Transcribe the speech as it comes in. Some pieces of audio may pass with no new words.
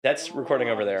That's recording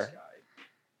over there.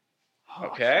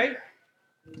 Okay.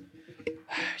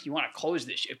 You want to close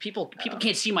this shit. People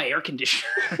can't see my air conditioner.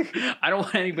 I don't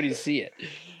want anybody to see it.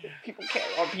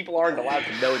 People aren't allowed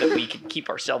to know that we can keep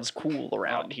ourselves cool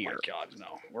around here. Oh my God,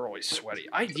 no. We're always sweaty.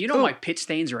 Do you know my pit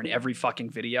stains are in every fucking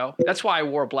video? That's why I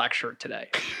wore a black shirt today.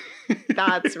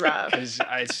 That's rough.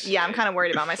 Yeah, I'm kind of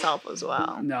worried about myself as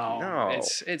well. No.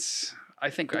 It's. I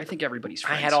think everybody's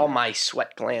friends. I had all my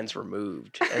sweat glands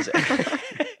removed.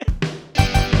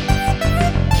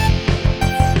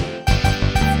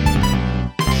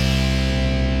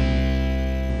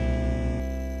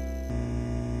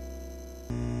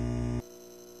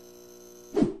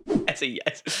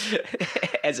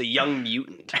 As a young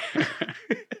mutant.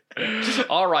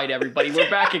 All right, everybody, we're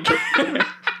back again.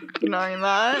 Knowing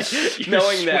that.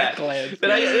 Knowing that.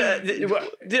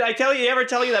 Did I ever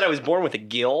tell you that I was born with a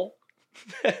gill?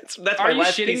 That's my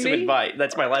last piece of advice.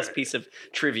 That's my last piece of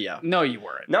trivia. No, you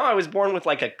weren't. No, I was born with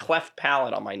like a cleft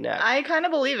palate on my neck. I kind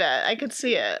of believe it. I could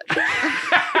see it. You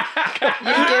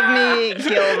give me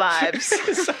gill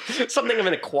vibes. Something of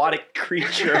an aquatic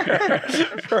creature,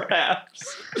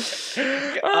 perhaps.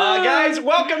 Guys,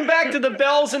 welcome back to the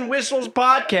Bells and Whistles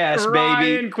podcast, baby.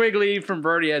 Ryan Quigley from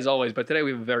Birdie, as always, but today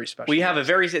we have a very special. We have a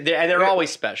very, and they're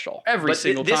always special. Every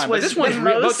single time. This one's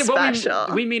most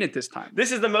special. We mean it this time.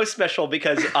 This is the most special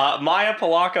because Mhaya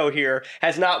Polacco here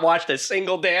has not watched a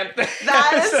single damn thing.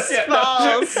 That is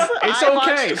false. It's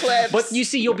okay. Clips. But you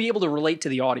see, you'll be able to relate to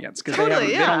the audience because they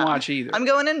don't watch either. I'm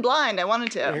going in blind. I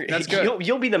wanted to. That's good.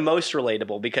 You'll be the most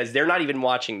relatable because they're not even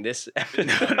watching this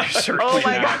episode. Oh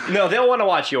my God. No, they'll want to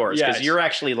watch yours because you're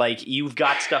actually like, you've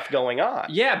got stuff going on.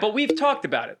 Yeah, but we've talked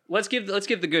about it. Let's give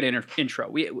the good intro.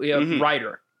 We have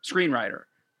writer, screenwriter,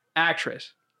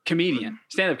 actress, comedian,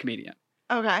 stand-up comedian,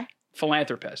 Okay.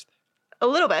 philanthropist. A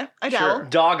little bit. I dabble. Sure.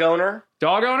 Dog owner.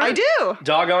 I do.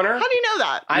 Dog owner. How do you know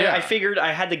that? I figured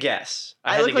I had to guess.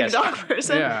 I look like a dog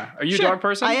person. Yeah. Are you a dog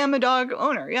person? I am a dog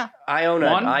owner. Yeah. I own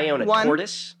a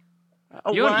tortoise.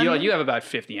 You have about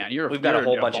 50 animals. We've got a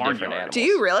whole bunch of different animals. Do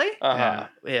you really?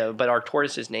 Yeah, but our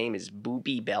tortoise's name is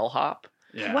Boopy Bellhop.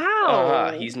 Yeah.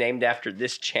 Wow. He's named after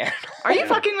this channel. Are you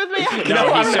fucking with me? No,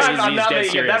 I'm not. Dead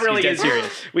serious. That really is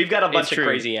serious. We've got a bunch of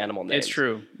crazy animal names. It's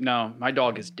true. No, my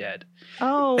dog is dead.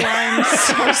 Oh, I'm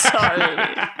so sorry.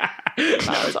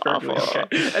 That was awful. Okay.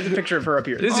 That's a picture of her up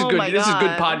here. This is good. My This is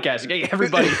good God. podcasting. Okay,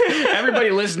 everybody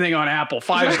listening on Apple,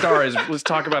 5 stars. Let's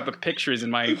talk about the pictures in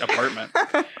my apartment.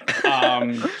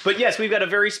 But yes, we've got a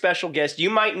very special guest. You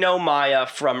might know Mhaya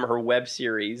from her web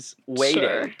series Waiting.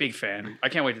 Sure. Big fan. I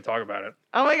can't wait to talk about it.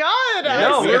 Oh my God.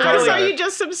 No, I saw you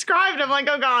just subscribed. I'm like,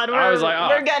 oh God,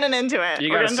 we're getting into it. You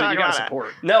We're gotta going to talk about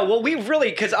support. No, well, we really,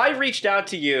 because I reached out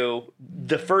to you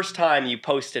the first time you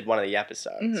posted one of the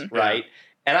episodes, right?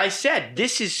 And I said,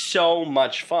 this is so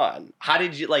much fun. How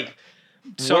did you, where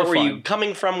were you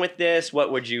coming from with this?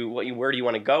 Where do you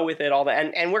want to go with it? All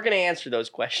that. And we're going to answer those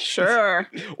questions. Sure.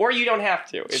 Or you don't have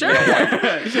to.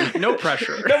 Sure. No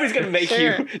pressure. Nobody's going to make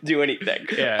you do anything.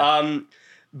 Yeah.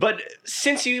 But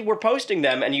since you were posting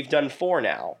them, and you've done 4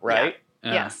 now, right?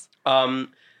 Yeah. Yes.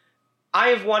 I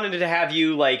have wanted to have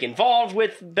you involved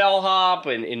with Bellhop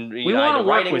and in either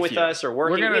writing with us or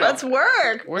working. Let's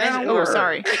work. We're gonna work.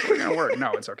 Sorry. We're gonna work.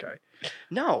 No, it's okay.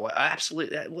 No,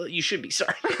 absolutely. Well, you should be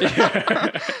sorry.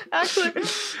 Actually.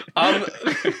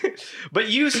 But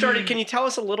you started. Can you tell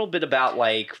us a little bit about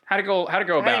how to go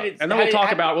about it, and then we'll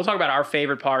talk about our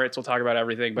favorite parts. We'll talk about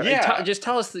everything. But just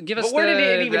tell us, give us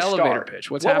the elevator pitch.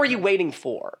 What were you waiting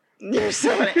for? You're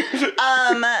so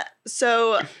funny.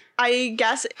 So I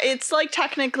guess it's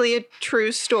technically a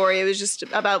true story. It was just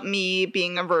about me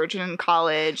being a virgin in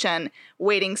college, and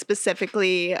Waiting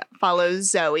specifically follows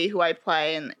Zoe, who I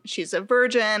play, and she's a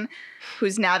virgin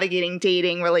who's navigating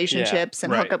dating, relationships,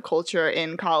 and hookup culture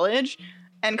in college,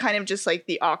 and kind of just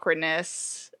the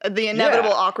awkwardness, the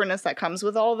inevitable awkwardness that comes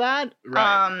with all that.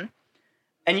 Right.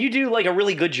 And you do a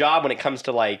really good job when it comes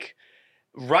to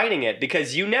writing it,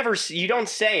 because you don't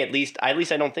say, at least I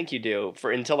don't think you do,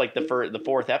 until the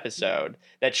 4th episode,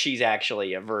 that she's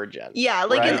actually a virgin. Yeah,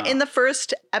 right? in the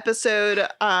first episode,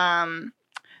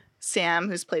 Sam,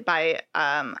 who's played by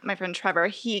my friend Trevor,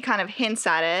 he kind of hints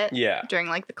at it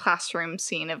during the classroom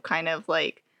scene of kind of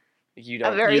you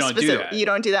don't do that. You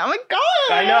don't do that. Oh my God!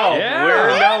 I know.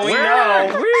 Yeah. We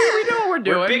know. We know what we're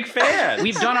doing. We're big fans.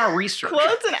 We've done our research.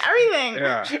 Quotes and everything.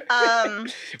 Yeah.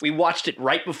 We watched it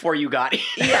right before you got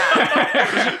here.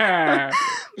 Yeah.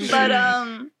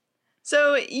 But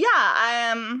so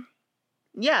yeah,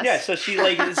 Yes. Yeah, so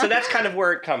so that's kind of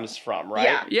where it comes from, right?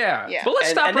 Yeah. Yeah. But let's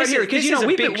stop right here because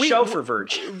we've been show for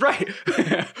Virgin, right?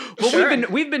 Well,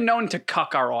 we've been known to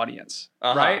cuck our audience,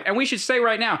 right? And we should say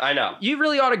right now, I know you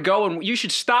really ought to go and you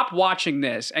should stop watching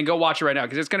this and go watch it right now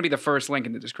because it's going to be the first link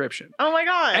in the description. Oh my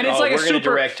god! And it's like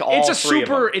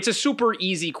it's a super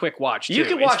easy, quick watch. Too. You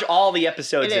can watch all the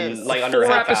episodes in like under 4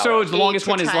 half episodes. hour. The longest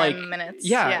one is like minutes.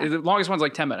 Yeah, the longest one's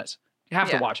like 10 minutes. You have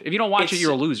to watch it. If you don't watch it,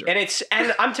 you're a loser. And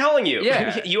I'm telling you,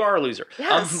 you are a loser.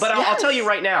 Yes, but I'll tell you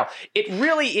right now, it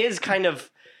really is kind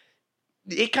of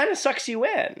sucks you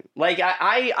in. Like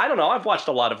I don't know. I've watched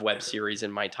a lot of web series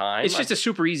in my time. It's just a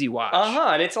super easy watch.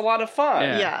 And it's a lot of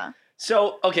fun. Yeah.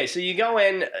 So so you go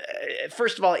in.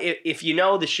 First of all, if you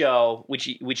know the show, which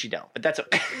you don't, but that's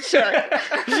okay. Sure.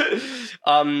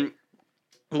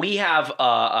 We have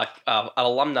an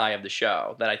alumni of the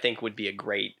show that I think would be a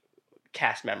great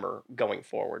cast member going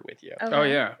forward with you. Okay. Oh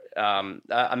yeah.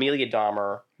 Amelia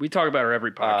Dahmer. We talk about her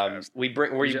every podcast. We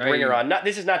bring her on.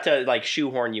 This is not to like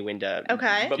shoehorn you into.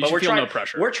 Okay. But we're trying. No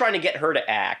pressure. We're trying to get her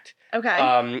to act.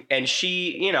 Okay. And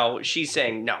she's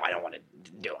saying no, I don't want to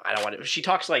do it. I don't want to. She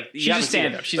talks like she's a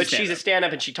stand-up. She's a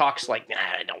stand-up, and she talks like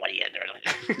I don't want to.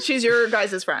 She's your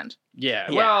guys' friend.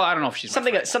 Yeah. Well, I don't know if she's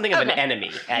something of an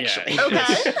enemy actually. Yeah.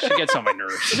 Okay. She gets on my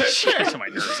nerves. She gets on my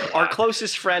nerves. Our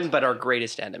closest friend, but our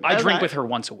greatest enemy. I drink with her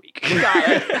once a week. Got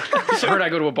it. Her and I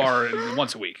go to a bar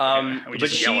once a week. And we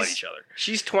just yell at each other.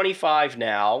 She's 25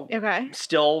 now. Okay.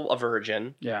 Still a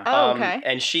virgin. Yeah. Oh, okay.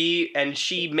 And she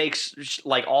makes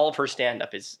like all of her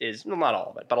stand-up is well, not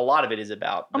all of it, but a lot of it is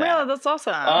about. Oh my god, that's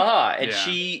awesome. And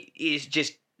she is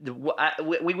just.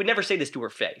 We would never say this to her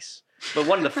face, but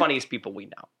one of the funniest people we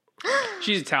know.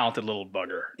 She's a talented little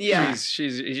bugger. Yeah.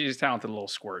 She's a talented little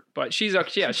squirt. But she's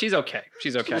okay. She's okay.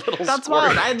 That's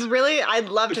wild. I'd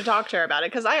love to talk to her about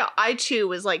it because I too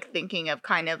was like thinking of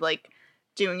kind of like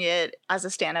doing it as a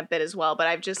stand-up bit as well. But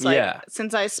I've just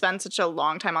since I spent such a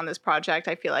long time on this project,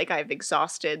 I feel like I've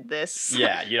exhausted this.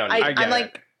 Yeah, you don't need I'm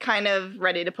like kind of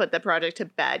ready to put the project to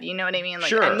bed. You know what I mean?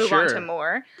 Like and move on to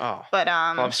more. Oh. But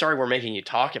I'm sorry we're making you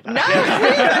talk about it.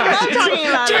 I'm not talking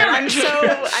about it.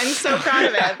 I'm so proud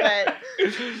of it.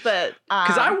 But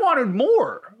because I wanted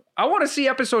more. I want to see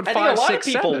episode 5, 6, 7. I think a lot of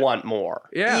people want more.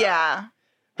 Yeah. Yeah.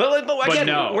 But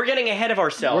again, we're getting ahead of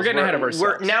ourselves.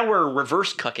 We're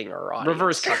reverse cucking our audience.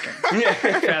 Reverse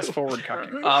cucking. Fast forward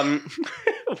cucking.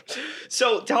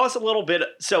 So tell us a little bit.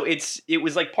 So it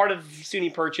was like part of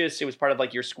SUNY Purchase. It was part of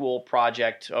like your school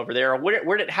project over there.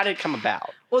 How did it come about?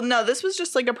 Well, no, this was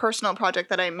just like a personal project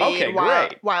that I made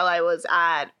while I was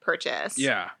at Purchase.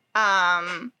 Yeah.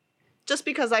 Just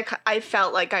because I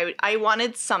felt like I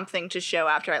wanted something to show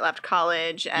after I left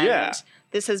college, and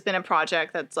this has been a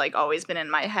project that's like always been in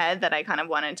my head that I kind of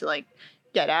wanted to like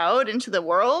get out into the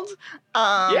world.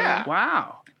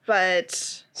 Wow.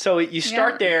 But so you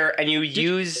start there, and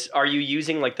are you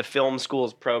using like the film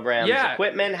school's programs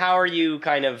equipment? How are you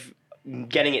kind of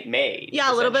getting it made?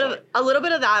 Yeah, a little bit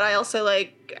of that. I also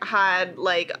like had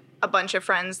like a bunch of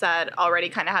friends that already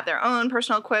kind of have their own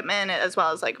personal equipment, as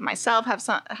well as like myself have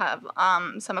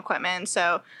some equipment.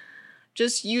 So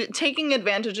just taking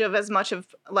advantage of as much of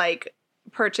like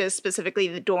Purchase, specifically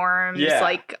the dorms,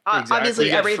 like exactly.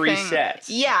 obviously everything. Free sets.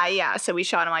 Yeah. So we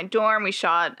shot in my dorm, we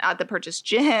shot at the Purchase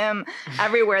gym,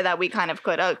 everywhere that we kind of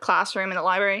could, a classroom in the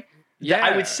library. Yeah,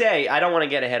 I would say, I don't want to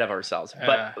get ahead of ourselves,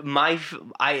 but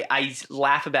I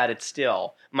laugh about it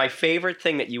still. My favorite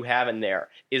thing that you have in there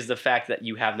is the fact that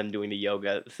you have them doing the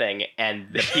yoga thing and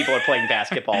the people are playing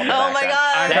basketball in the background. My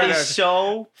God. That is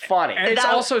so funny. And it's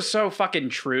also so fucking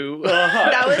true.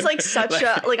 That was like such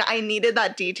like I needed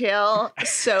that detail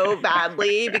so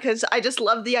badly because I just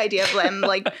love the idea of them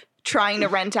like trying to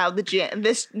rent out the gym,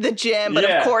 but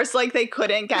of course like they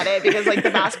couldn't get it because like the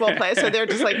basketball players, so they're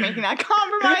just like making that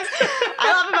compromise.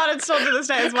 I laugh about it still to this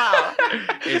day as well.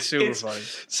 It's super funny.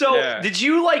 So did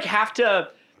you like have to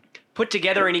put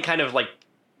together any kind of like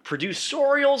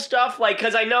producerial stuff? Like,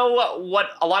 because I know what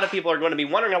a lot of people are going to be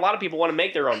wondering. A lot of people want to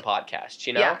make their own podcasts,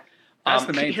 you know? Yeah. That's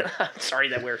the main thing. I'm sorry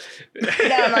that we're...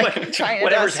 I'm like trying to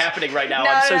whatever's happening right now,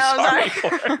 I'm so sorry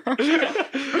for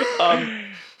it.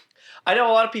 I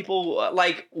know a lot of people,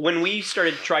 like, when we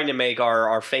started trying to make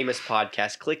our famous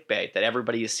podcast, Clickbait, that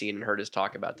everybody has seen and heard us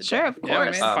talk about today. Sure, of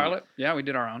course. Pilot. Yeah, we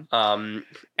did our own.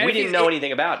 We didn't know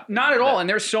anything about it. Not at all. And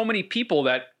there's so many people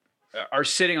that are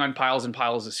sitting on piles and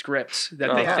piles of scripts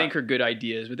that they think are good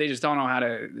ideas, but they just don't know how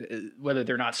to, whether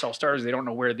they're not self-starters, they don't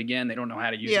know where to begin, they don't know how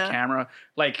to use a camera.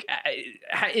 Like,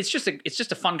 it's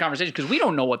just a fun conversation because we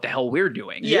don't know what the hell we're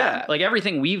doing. Yeah. Like,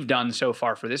 everything we've done so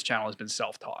far for this channel has been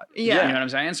self-taught. Yeah. You know what I'm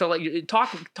saying? So, like,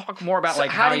 talk more about,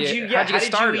 like, how did you get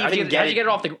started? How did you get it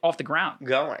off the ground?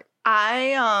 Going.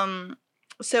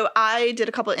 So I did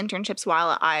a couple of internships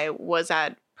while I was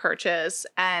at Purchase,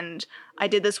 and I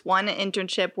did this one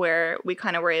internship where we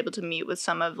kind of were able to meet with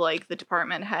some of like the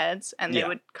department heads, and they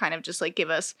would kind of just like give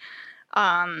us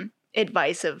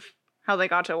advice of how they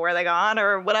got to where they got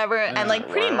or whatever. And like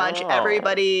pretty much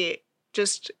everybody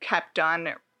just kept on,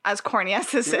 as corny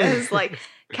as this is, like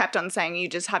kept on saying you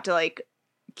just have to like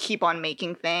keep on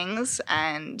making things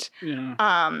and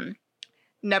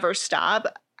never stop.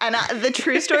 And the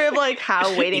true story of like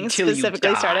how waiting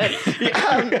specifically started.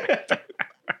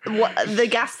 The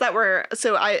guests that were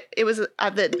it was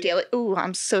at the Daily. Ooh,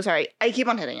 I'm so sorry. I keep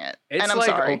on hitting it, and I'm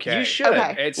sorry. Okay. You should.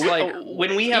 Okay. It's like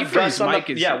when we have Gus on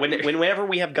the whenever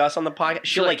we have Gus on the podcast,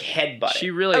 she'll like headbutt.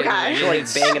 She really she'll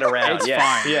like bang it around. It's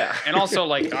fine. Yeah, and also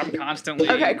like I'm constantly.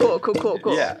 Okay. Cool.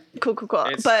 Yeah. Cool.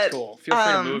 It's but cool. Feel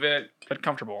free to move it, but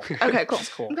comfortable. Okay. Cool. It's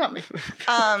cool.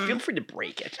 Feel free to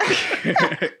break it.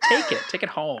 Take it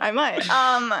home. I might.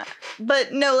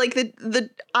 But no, like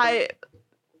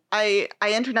I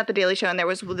interned at the Daily Show, and there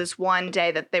was this one day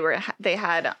that they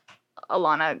had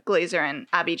Alana Glazer and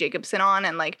Abby Jacobson on,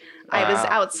 and like I was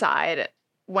outside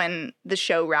when the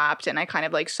show wrapped, and I kind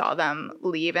of like saw them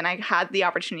leave, and I had the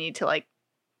opportunity to like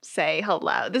say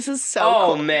hello. This is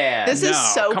so cool. Man. This is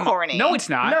so corny. No, it's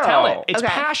not. No. Tell it. It's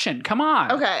passion. Come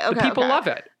on. Okay. The people love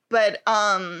it. But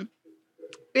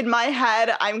in my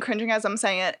head, I'm cringing as I'm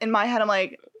saying it. In my head, I'm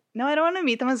like, no, I don't want to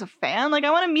meet them as a fan. Like,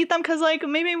 I want to meet them because, like,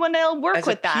 maybe one day I'll work as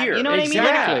with them. Peer. You know what exactly.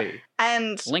 I mean? Exactly.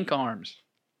 And link arms.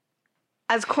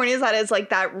 As corny as that is,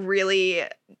 like, that really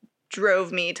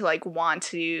drove me to, like, want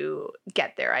to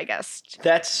get there, I guess.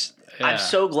 I'm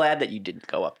so glad that you didn't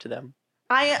go up to them.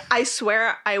 I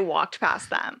swear I walked past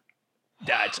them.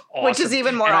 That's awesome. Which is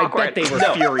even more awkward. I bet they were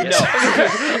furious. No.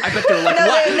 I bet they were like, no,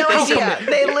 what? They had no idea.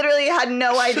 They literally had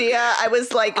no idea. I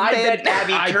was like, I bet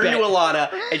Abby turned to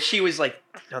Alana and she was like,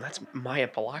 no, that's Mhaya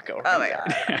Polacco. Oh my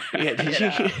God.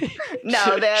 Yeah.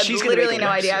 No, they had literally no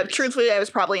idea. Truthfully, I was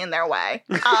probably in their way.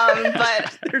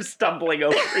 But they're stumbling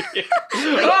over you.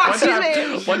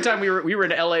 One time we were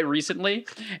in LA recently,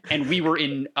 and we were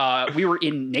in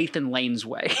Nathan Lane's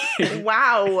way.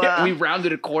 Wow. We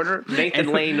rounded a corner.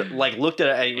 Nathan Lane like looked at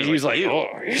it and he was like, oh.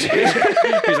 He was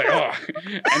like, oh.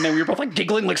 And then we were both like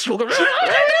giggling like so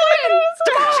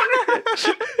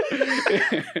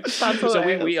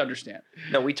we understand.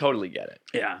 No, we totally get it.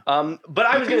 Yeah. But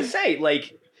I was gonna say,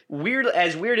 like, weird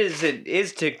as it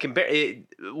is to compare,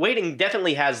 Waiting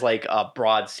definitely has like a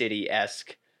Broad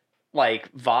City-esque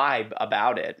like vibe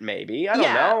about it. Maybe I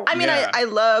don't know. I mean, I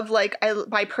love like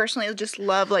I personally just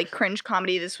love like cringe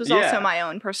comedy. This was also my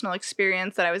own personal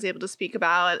experience that I was able to speak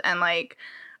about, and like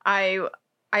I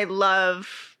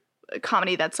love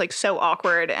comedy that's like so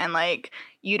awkward and like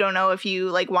you don't know if you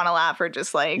like want to laugh or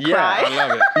just like cry. I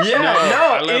love it.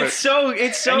 It's so and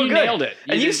you good. Nailed it.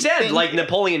 And you said like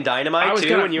Napoleon Dynamite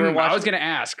too when you were watching. I was gonna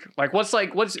ask like what's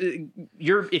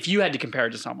your if you had to compare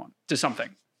it to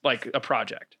something like a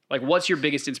project, like what's your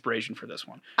biggest inspiration for this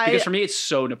one? Because for me it's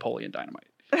so Napoleon Dynamite.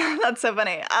 That's so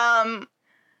funny.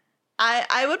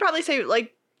 I would probably say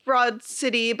like Broad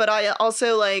City, but I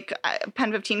also like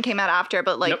Pen 15 came out after,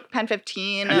 but like Pen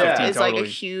 15 is like a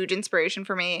huge inspiration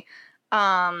for me.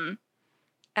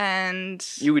 And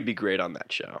you would be great on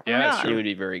that show. Yeah, you would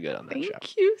be very good on that show.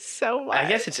 Thank you so much. I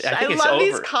guess I think I it's love over.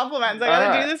 these compliments. I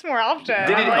gotta do this more often.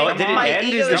 Did it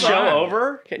end? Is the show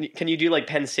over? Can you do like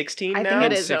Pen 16 now? I think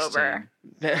it is over.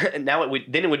 Now it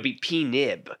would be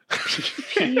P-Nib.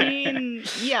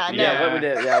 Yeah, no. Yeah, what would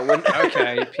it?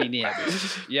 Okay, P-Nib.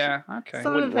 Yeah, okay.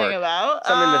 Something to think about.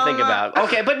 Something to think about.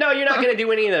 Okay, but no, you're not going to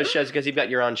do any of those shows because you've got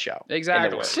your own show.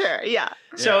 Exactly. Sure. Yeah.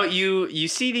 So you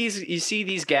see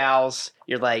these gals.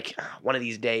 You're like, oh, one of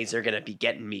these days they're going to be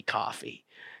getting me coffee.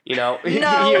 You know?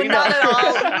 No, not at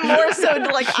all. More so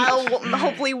like I'll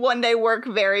hopefully one day work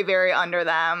very, very under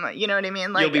them. You know what I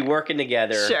mean? Like you'll be working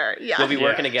together. Sure, yeah. You'll be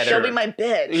working together. She'll be my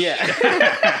bitch. Yeah.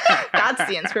 That's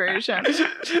the inspiration.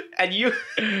 And you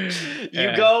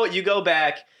go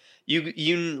back.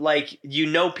 You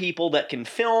know people that can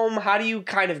film. How do you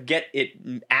kind of get it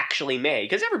actually made?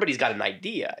 Because everybody's got an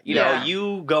idea. You know,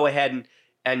 you go ahead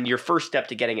and your first step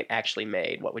to getting it actually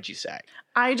made, what would you say?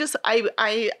 I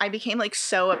became like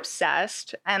so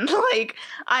obsessed, and like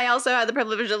I also had the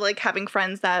privilege of like having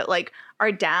friends that like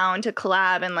are down to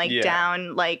collab and like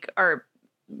down like are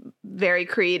very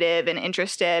creative and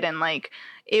interested, and like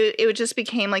it just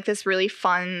became like this really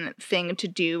fun thing to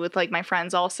do with like my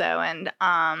friends also, and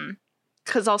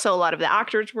because also a lot of the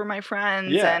actors were my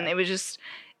friends, and it was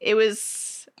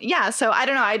so I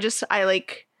don't know,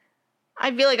 I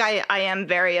feel like I am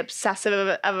very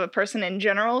obsessive of a person in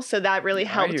general, so that really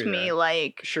helped me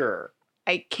like sure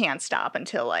I can't stop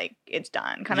until like it's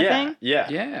done kind of thing.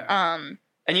 Yeah.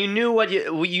 And you knew what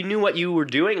you were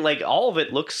doing. Like all of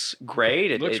it looks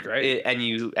great. It looks great. And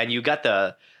you got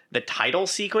the title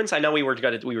sequence. I know we were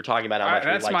talking about how much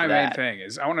we liked that. That's my main thing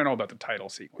is I want to know about the title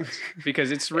sequence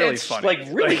because it's really funny. Like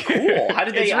really cool. How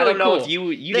did they? I don't know if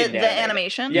you did the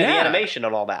animation. Yeah, the animation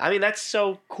and all that. I mean, that's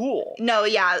so cool. No,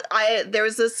 yeah. There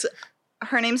was this.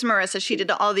 Her name's Marissa. She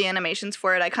did all the animations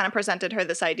for it. I kind of presented her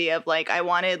this idea of like I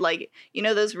wanted like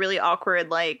those really awkward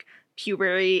like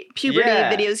puberty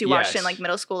videos you watched in like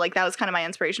middle school. Like that was kind of my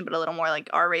inspiration, but a little more like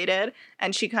R-rated.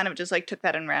 And she kind of just like took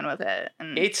that and ran with it.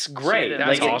 And it's great.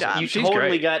 That's awesome. You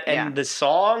totally got, and the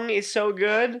song is so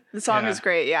good. The song is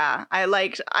great. Yeah, I don't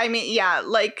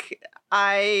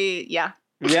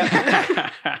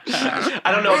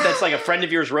know if that's like a friend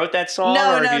of yours wrote that song.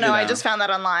 No. I just found that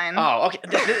online. Oh, okay.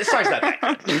 The song's not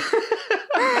that good.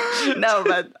 No,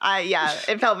 but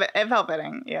it felt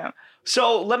fitting. Yeah.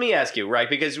 So let me ask you, right?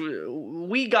 Because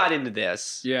we got into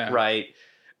this, right?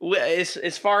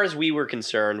 As far as we were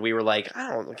concerned, we were like, I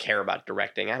don't care about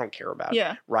directing. I don't care about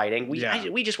writing. We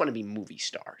just want to be movie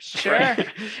stars. Sure. Right?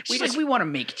 we want to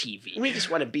make TV. We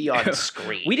just want to be on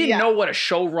screen. We didn't know what a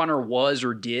showrunner was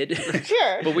or did.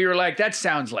 Sure. But we were like, that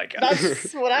sounds like us.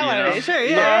 That's what I want to be. Sure.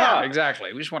 Yeah.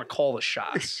 Exactly. We just want to call the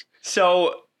shots.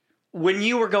 So when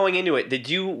you were going into it,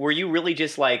 were you really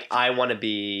just like, I want to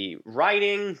be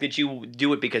writing? Did you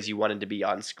do it because you wanted to be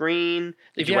on screen?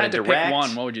 If you had to pick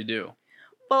one, what would you do?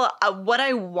 Well, what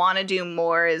I want to do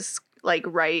more is like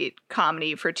write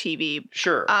comedy for TV.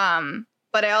 Sure.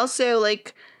 But I also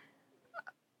like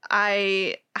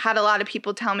I had a lot of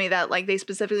people tell me that like they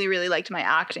specifically really liked my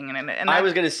acting in it. And I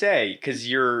was gonna say because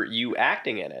you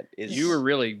acting in it is you were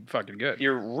really fucking good.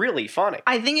 You're really funny.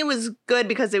 I think it was good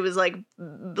because it was like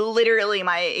literally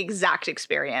my exact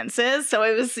experiences. So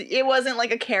it wasn't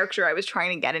like a character I was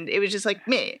trying to get into. It was just like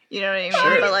me. You know what I mean?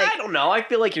 Sure. But like I don't know. I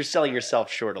feel like you're selling yourself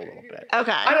short a little bit.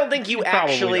 Okay. I don't think you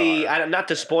actually. Not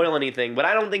to spoil anything, but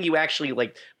I don't think you actually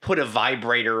like put a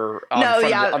vibrator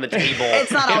on the table.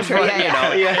 It's not all true.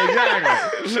 Yeah,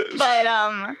 exactly. But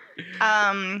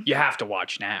you have to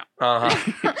watch now.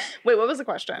 Wait, what was the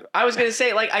question? I was gonna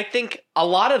say, like, I think a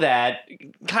lot of that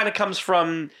kind of comes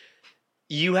from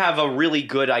you have a really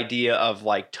good idea of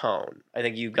like tone. I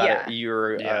think you've got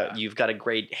you've got a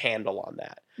great handle on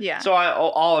that. Yeah. So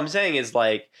all I'm saying is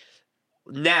like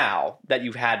now that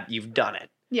you've done it.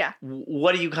 Yeah.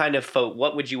 What do you kind of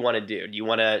what would you want to do?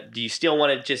 Do you still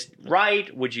want to just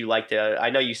write? Would you like to I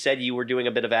know you said you were doing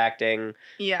a bit of acting.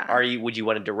 Yeah. Would you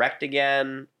want to direct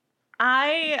again?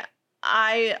 I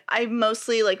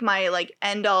mostly like my like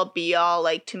end all be all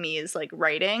like to me is like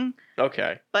writing.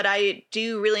 Okay. But I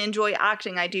do really enjoy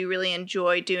acting. I do really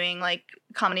enjoy doing like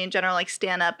comedy in general, like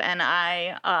stand up, and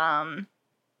I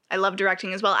love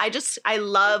directing as well. I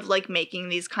love like making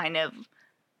these kind of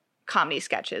comedy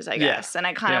sketches, I guess. And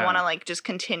I kind of want to like just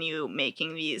continue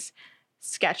making these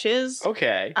sketches.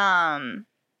 Okay.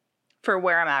 For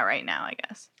where I'm at right now, I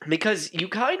guess. Because you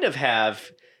kind of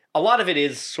have a lot of it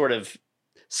is sort of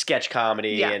sketch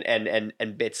comedy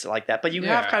and bits like that, but you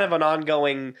have kind of an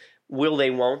ongoing will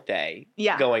they won't they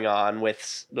going on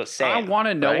with the Sam. I want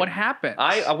to know what happened.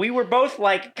 We were both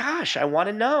like, gosh, I want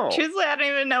to know. Truthfully, I don't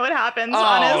even know what happens,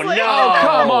 honestly. No.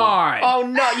 Come on. Oh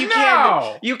no,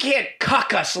 you can't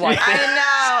cuck us like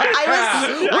that.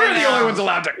 I know. We're the only ones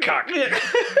allowed to cuck.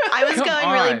 I was going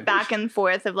really back and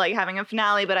forth of like having a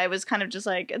finale, but I was kind of just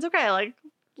like, it's okay, like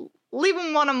leave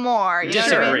them one or more. You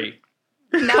Disagree. Know what I mean?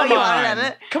 Now you want to end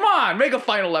it? Come on, make a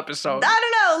final episode. I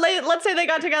don't know. Let's say they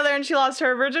got together and she lost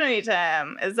her virginity to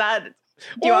him. Is that? Do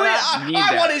you want that?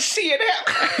 I want to see it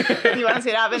happen. You want to see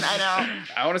it happen? I know.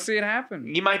 I want to see it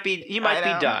happen. You might be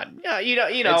done. Yeah, you know.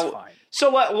 It's fine.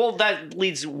 So well, that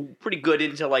leads pretty good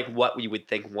into like what we would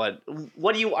think. What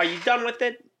are you done with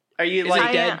it? Are you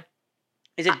like dead?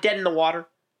 Is it dead in the water?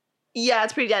 Yeah,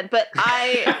 it's pretty dead. But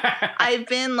I've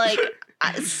been like.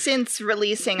 Since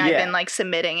releasing, I've been like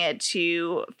submitting it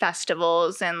to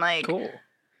festivals and like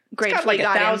gratefully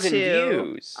got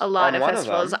into a lot of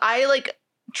festivals. I like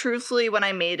truthfully when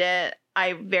I made it,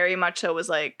 I very much so was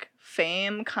like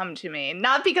fame come to me.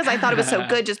 Not because I thought it was so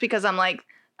good, just because I'm like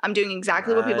I'm doing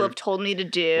exactly what people have told me to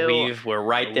do. We're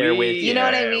right there with you. You know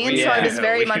what I mean? So I was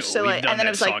very much so like, and then it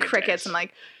was like crickets. I'm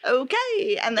like,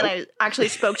 okay. And then I actually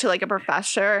spoke to like a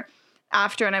professor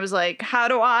after, and I was like, what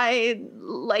do I do?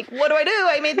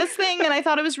 I made this thing and I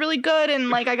thought it was really good, and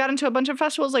like I got into a bunch of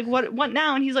festivals, like what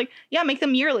now? And he's like, yeah, make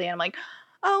them yearly. And I'm like,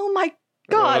 oh my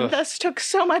God, this took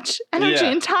so much energy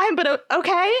and time, but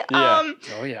okay.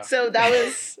 So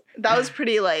that was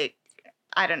pretty like,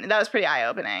 I don't know, that was pretty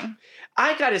eye-opening.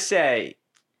 I gotta say,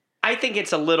 I think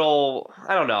it's a little,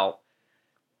 I don't know.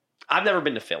 I've never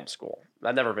been to film school.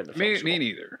 Me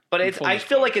neither. But I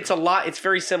feel like it's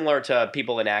very similar to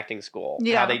people in acting school.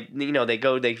 Yeah. How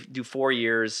they do 4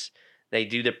 years, they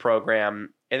do the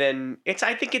program, and then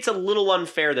I think it's a little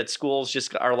unfair that schools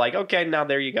just are like, okay, now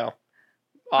there you go.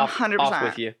 100%. Off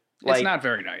with you. It's not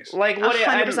very nice. Like what?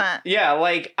 100%. Yeah,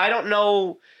 like I don't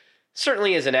know.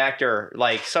 Certainly, as an actor,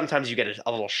 like sometimes you get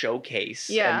a little showcase,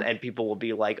 and people will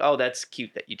be like, "Oh, that's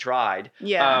cute that you tried."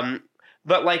 Yeah.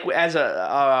 But like as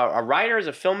a writer, as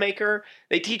a filmmaker,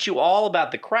 they teach you all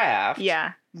about the craft.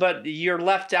 Yeah. But you're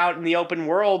left out in the open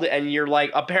world, and you're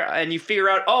like, and you figure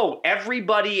out, oh,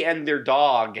 everybody and their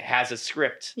dog has a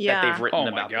script that they've written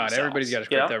about. Oh my god, themselves. Everybody's got a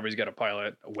script. Everybody's got a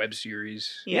pilot, a web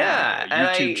series, a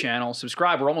YouTube channel.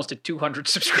 Subscribe. We're almost at 200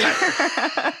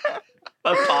 subscribers.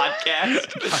 A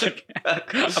podcast.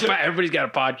 Everybody's got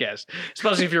a podcast,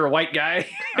 especially if you're a white guy.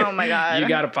 Oh my god, you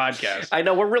got a podcast. I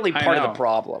know we're really part of the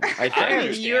problem. I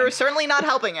think you're certainly not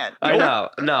helping it. I know.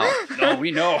 No, we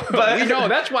know. But we know.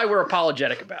 That's why we're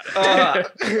apologetic about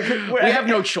it. We have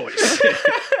no choice.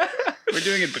 We're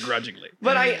doing it begrudgingly.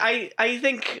 But I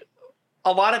think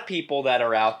a lot of people that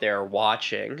are out there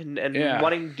watching and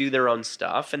wanting to do their own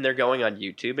stuff, and they're going on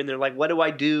YouTube and they're like, "What do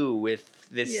I do with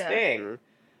this thing?"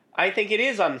 I think it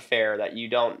is unfair that you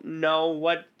don't know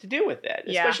what to do with it.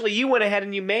 Yeah. Especially you went ahead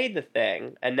and you made the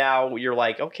thing, and now you're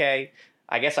like, okay,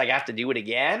 I guess I have to do it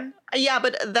again. Yeah,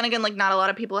 but then again, like not a lot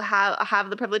of people have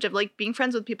the privilege of like being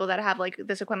friends with people that have like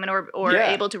this equipment or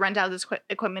able to rent out this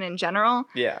equipment in general.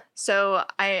 Yeah. So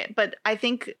I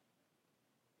think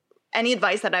any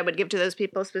advice that I would give to those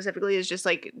people specifically is just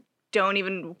like, don't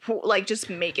even like just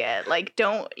make it. Like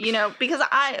don't, because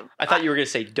I thought you were going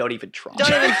to say don't even try. Don't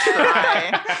even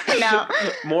try. No.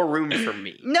 More room for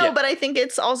me. No, but I think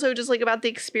it's also just like about the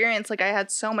experience. Like I had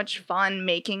so much fun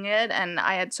making it, and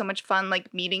I had so much fun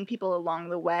like meeting people along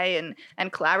the way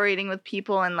and collaborating with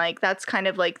people, and like that's kind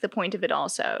of like the point of it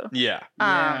also. Yeah.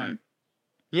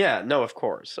 Yeah, no, of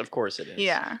course it is.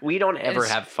 Yeah. We don't ever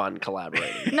have fun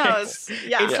collaborating. No, it's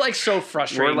like so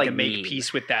frustrating like to make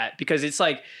peace with that, because it's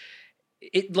like,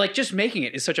 just making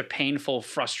it is such a painful,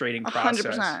 frustrating process.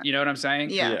 100%. You know what I'm saying?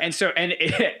 Yeah. And so, and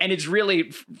it's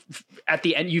really at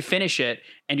the end you finish it,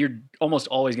 and you're almost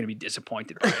always going to be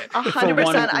disappointed by it.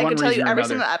 100%. I could tell you every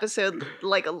single episode,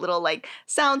 like a little like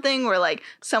sound thing where like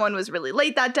someone was really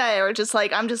late that day, or just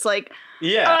like I'm just like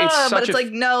but it's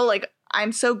like no, like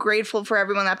I'm so grateful for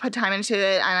everyone that put time into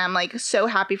it, and I'm like so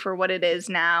happy for what it is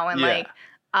now,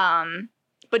 and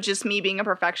but just me being a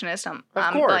perfectionist, I'm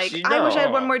like, I wish I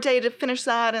had one more day to finish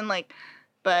that, and like,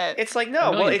 but it's like,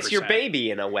 no, well, it's your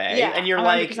baby in a way, and you're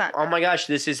 100%. Like, oh my gosh,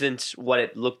 this isn't what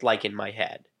it looked like in my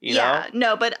head, you know?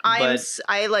 No, but I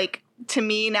like, to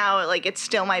me now, like, it's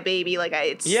still my baby, like,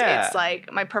 it's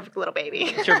like my perfect little baby.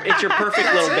 It's your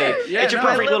perfect little baby. Yeah, it's your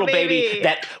perfect little baby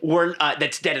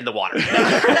that's dead in the water.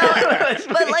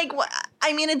 But like,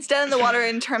 I mean, it's dead in the water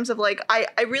in terms of like, I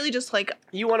really just like,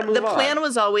 you want to move on. The plan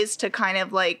was always to kind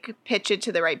of like pitch it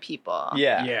to the right people.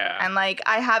 Yeah. And like,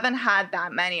 I haven't had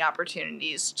that many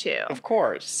opportunities to. Of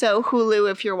course. So Hulu,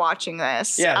 if you're watching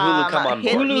this. Yeah, Hulu, come on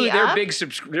board. Hulu,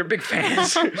 they're big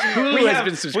fans. Hulu has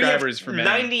been subscribers for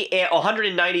many.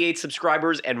 198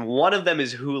 subscribers, and one of them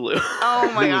is Hulu.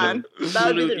 Oh my god.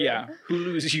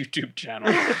 Hulu's YouTube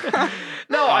channel.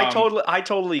 No, I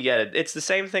totally get it. It's the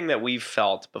same thing that we've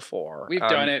felt before. We've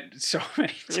done it so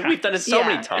many times. We've done it so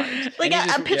many times. Like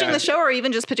pitching the show, or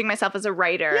even just pitching myself as a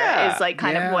writer is like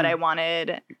kind of what I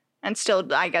wanted. And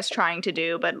still, I guess, trying to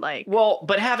do, but like... Well,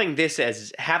 but having this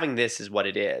is what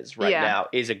it is right now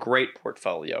is a great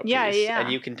portfolio piece. Yeah.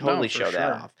 And you can totally show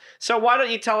that off. So why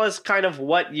don't you tell us kind of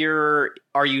what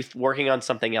are you working on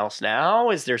something else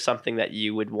now? Is there something that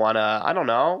you would want to, I don't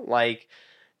know, like...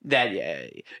 that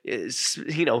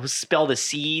spell the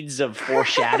seeds of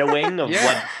foreshadowing of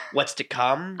what's to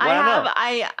come.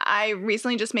 I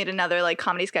recently just made another like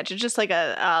comedy sketch. It's just like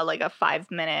a 3 to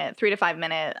 5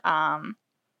 minute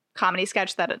comedy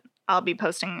sketch that I'll be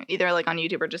posting either like on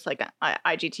YouTube or just like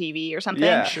IGTV or something.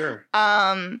 Yeah, sure.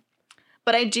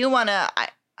 But I do want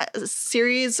to.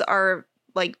 Series are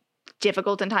like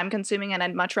difficult and time consuming, and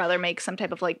I'd much rather make some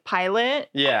type of like pilot.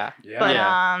 Yeah.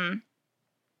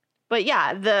 But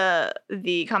yeah,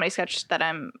 the comedy sketch that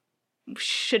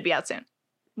should be out soon.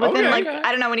 Within I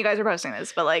don't know when you guys are posting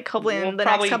this, but like hopefully in the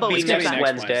next couple of weeks. Next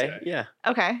Wednesday. Yeah.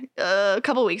 Okay. A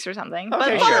couple weeks or something.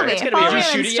 Okay, but follow me. It's gonna follow be me on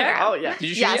shoot it yet? Instagram. Oh yeah. Did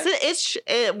you shoot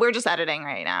it? We're just editing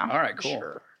right now. All right. Cool.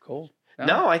 Sure. Cool.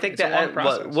 No, I think that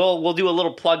we'll do a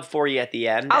little plug for you at the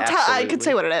end. I could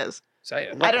say what it is. Say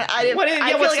it. I feel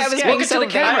like I was being so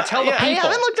camera. Tell the people. I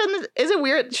haven't looked in is it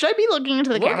weird? Should I be looking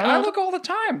into the camera? I look all the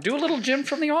time. Do a little Jim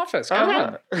from The Office. Come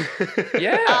on.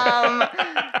 Yeah.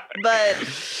 But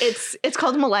it's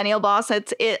called Millennial Boss.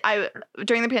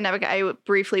 During the pandemic I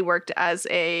briefly worked as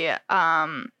a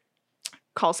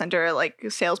call center like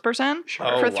salesperson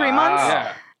for 3 months.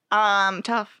 Yeah.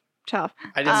 Tough.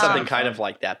 I did something kind of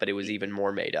like that, but it was even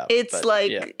more made up. It's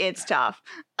it's tough.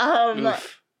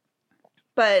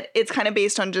 But it's kind of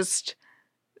based on just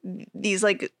these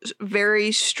like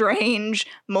very strange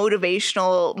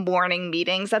motivational morning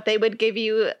meetings that they would give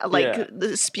you, like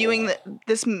spewing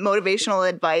this motivational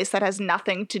advice that has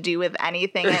nothing to do with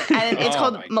anything. And it's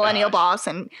called Millennial Boss,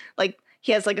 and like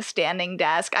he has like a standing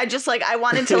desk. I just like I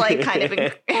wanted to like kind of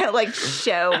like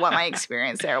show what my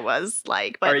experience there was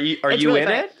like. But are you really in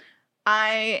funny. it?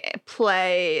 I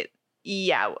play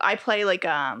like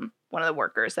one of the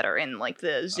workers that are in like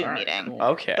the Zoom meeting. Cool.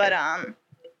 Okay.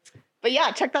 But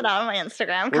yeah, check that out on my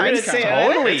Instagram.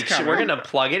 We're gonna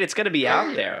plug it. It's gonna be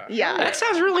out there. Yeah. That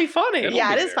sounds really funny.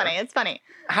 Yeah, it is funny. It's funny.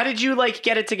 How did you like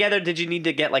get it together? Did you need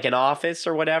to get like an office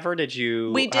or whatever? Did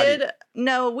you?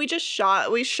 No, we just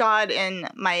shot. We shot in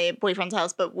my boyfriend's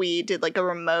house, but we did like a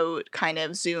remote kind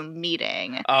of Zoom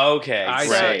meeting. Okay,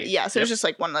 great. So it was just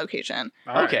like one location.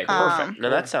 Okay, perfect. No,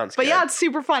 that sounds good. But yeah, it's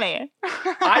super funny.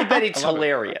 I bet it's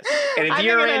hilarious. And if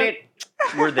you're in it,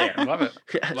 we're there. Love it.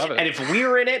 And if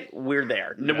we're in it, we're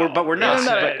there. But we're not.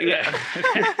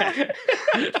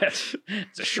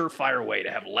 It's a surefire way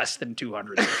to have less than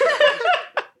 200.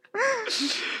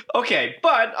 Okay,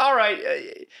 but all right.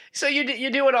 So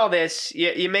you're doing all this.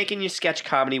 You're making your sketch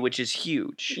comedy, which is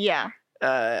huge. Yeah.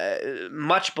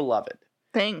 Much beloved.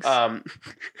 Thanks.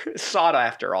 Sought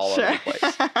after all over the place.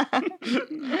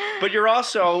 But you're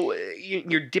also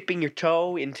you're dipping your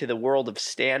toe into the world of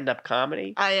stand-up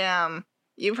comedy. I am.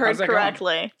 You've heard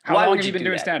correctly. How long have you been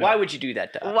doing stand-up? Why would you do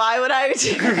that to us? Why would I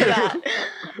do that?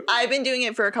 I've been doing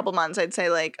it for a couple months. I'd say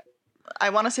I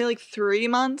want to say 3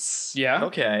 months. Yeah.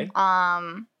 Okay.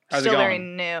 Still very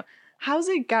new. How's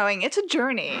it going? It's a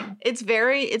journey. It's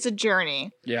a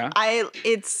journey. Yeah.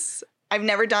 I've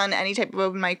never done any type of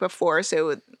open mic before,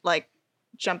 so like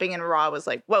jumping in raw was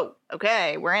like, whoa,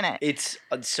 okay, we're in it. It's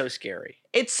so scary.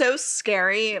 It's so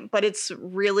scary, but it's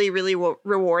really, really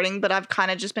rewarding. But I've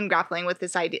kind of just been grappling with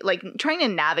this idea, like trying to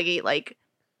navigate like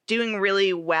doing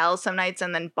really well some nights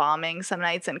and then bombing some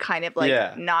nights and kind of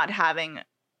like not having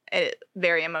a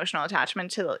very emotional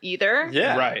attachment to either.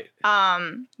 Yeah. Right.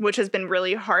 Which has been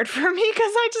really hard for me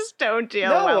because I just don't deal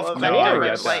well with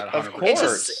it. Of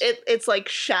course. It's like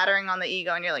shattering on the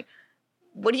ego, and you're like,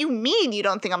 what do you mean you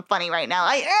don't think I'm funny right now?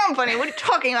 I am funny. What are you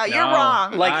talking about? You're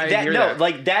wrong. Like that. No,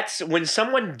 like that's when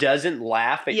someone doesn't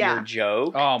laugh at your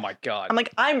joke. Oh my God. I'm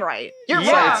like, I'm right. You're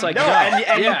wrong. It's like, no,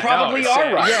 and you probably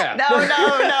are right. Yeah. No.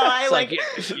 I like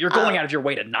you're going out of your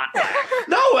way to not laugh.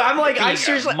 No, I'm like, I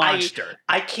seriously, monster.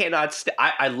 I cannot.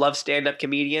 I love stand-up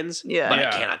comedians. Yeah. But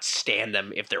I cannot stand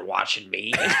them if they're watching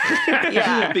me.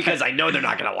 Yeah. Because I know they're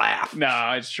not gonna laugh.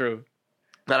 No, it's true.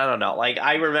 But I don't know. Like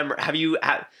I remember.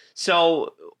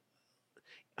 So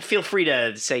feel free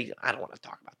to say, I don't want to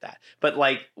talk about that. But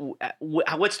like,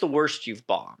 what's the worst you've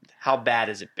bombed? How bad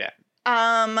has it been?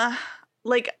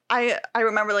 Like I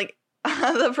remember like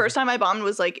the first time I bombed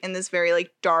was like in this very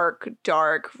like dark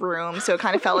room. So it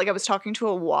kind of felt like I was talking to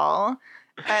a wall.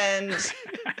 And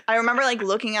I remember like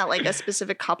looking at like a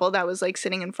specific couple that was like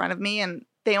sitting in front of me, and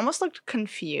they almost looked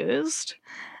confused.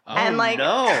 Oh, and like,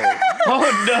 no.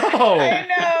 Oh no. I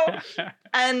know.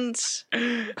 And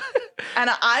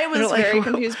I was very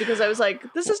confused because I was like,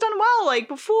 this is done well, like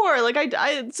before, like I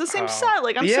it's the same set,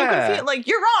 like I'm so confused, like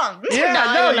you're wrong.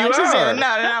 Yeah, you are.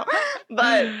 No.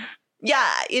 But yeah,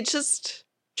 it's just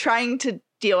trying to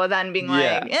deal with that and being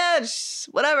like, just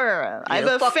whatever. I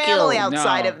have a family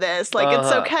outside of this. Like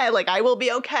it's okay. Like I will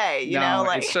be okay. You know,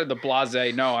 like it's the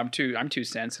blasé. No, I'm too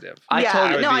sensitive. I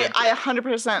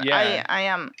 100%. Yeah. I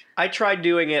am. I tried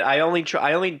doing it. I only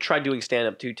tried doing stand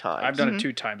up 2 times. I've done it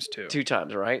 2 times too. 2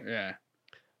 times, right? Yeah.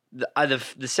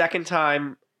 The second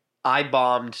time I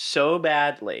bombed so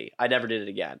badly, I never did it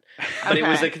again. But it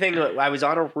was the thing. I was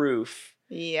on a roof.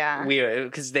 Yeah,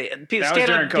 because that was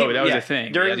during COVID. That was a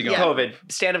thing during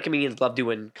COVID. Stand-up comedians love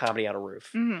doing comedy on a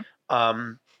roof.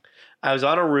 Mm-hmm. I was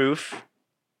on a roof,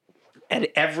 and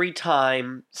every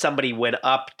time somebody went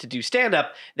up to do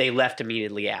stand-up, they left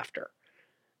immediately after.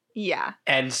 Yeah,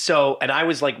 and I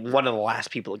was like one of the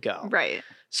last people to go. Right.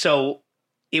 So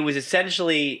it was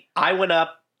essentially I went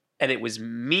up, and it was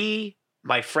me,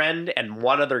 my friend, and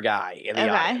one other guy in the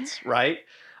audience. Right.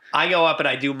 I go up and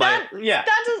I do my that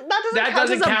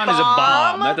doesn't count as a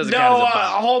bomb. That doesn't count as a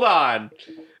bomb. Hold on.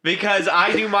 because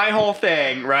I do my whole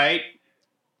thing, right?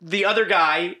 The other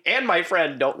guy and my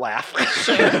friend don't laugh. Was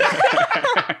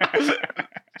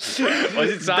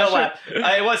it Sasha?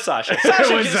 It was Sasha.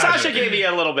 Sasha gave me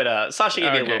a little bit of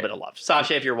love.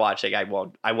 Sasha, if you're watching, I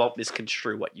won't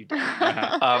misconstrue what you did.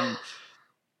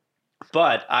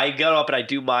 But I go up and I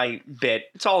do my bit.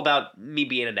 It's all about me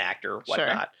being an actor, whatnot.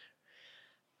 Sure.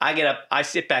 I get up, I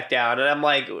sit back down, and I'm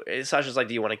like, Sasha's like,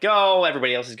 do you want to go?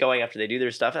 Everybody else is going after they do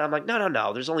their stuff. And I'm like,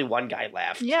 no. There's only one guy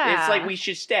left. Yeah. It's like, we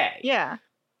should stay. Yeah.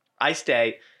 I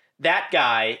stay. That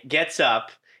guy gets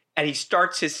up and he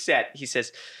starts his set. He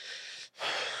says,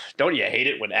 don't you hate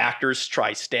it when actors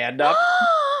try stand-up?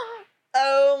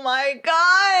 Oh my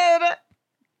God.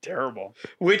 Terrible.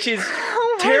 Which is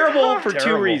terrible for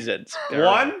two reasons.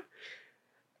 Terrible. One,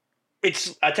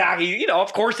 it's attacking,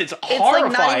 of course it's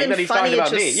horrifying that he's talking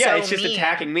about me. Yeah, it's just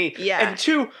attacking me. Yeah. And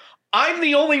two, I'm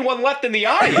the only one left in the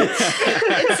audience.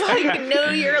 It's like, no,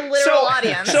 you're a literal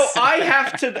audience. So I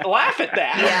have to laugh at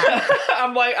that. Yeah.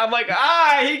 I'm like,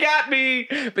 he got me.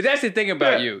 But that's the thing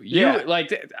about you.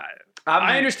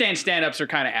 I understand stand-ups are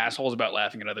kind of assholes about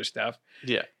laughing at other stuff.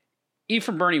 Yeah.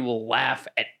 Ephraim Bernie will laugh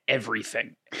at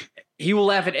everything. He will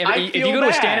laugh at everything. If you go to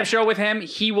a stand-up show with him,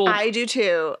 he will. I do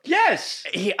too. Yes.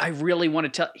 I really want to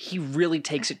tell. He really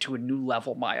takes it to a new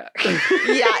level, Maya.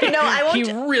 Yeah. No, I won't.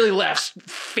 He really laughs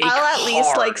fake I'll at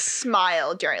least hard.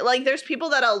 smile during. There's people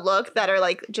that I'll look that are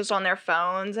just on their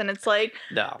phones, and it's like,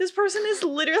 no, this person is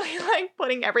literally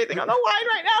putting everything on the line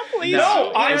right now. Please.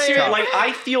 No, I'm serious.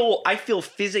 I feel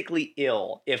physically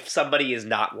ill if somebody is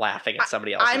not laughing at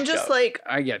somebody else's I'm just joke.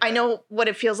 I know what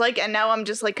it feels like, and now I'm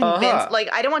just convinced.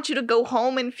 I don't want you to go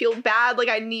home and feel bad.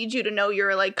 I need you to know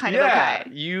you're kind of okay.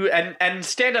 You and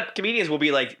stand-up comedians will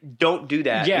be like, don't do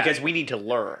that because we need to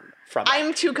learn from it.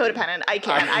 I'm too codependent. I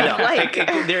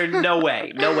can't. There's no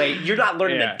way. You're not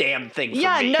learning a damn thing from me.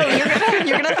 Yeah, no,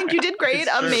 you're gonna think you did great,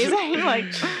 amazing.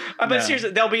 But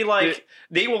seriously, they'll be like,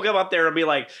 they will come up there and be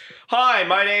like, "Hi,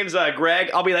 my name's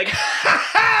Greg." I'll be like,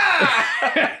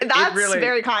 That's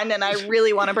very kind, and I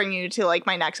really want to bring you to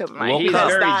my next open mic. He's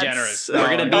very generous.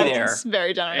 We're gonna be there.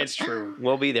 Very generous. It's true.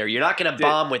 We'll be there. You're not gonna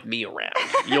bomb with me around.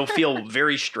 You'll feel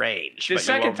very strange. The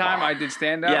second time I did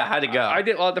stand up, how'd it go? I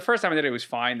did. Well, the first time I did it was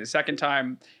fine. The second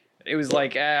time, it was I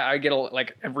get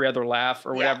every other laugh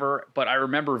or whatever. But I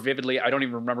remember vividly. I don't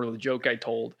even remember the joke I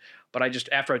told. But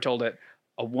after I told it,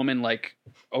 a woman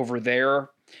over there.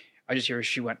 I just hear her.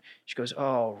 She goes,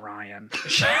 "Oh, Ryan."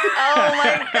 Oh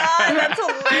my God, that's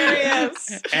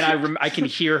hilarious. And I can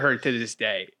hear her to this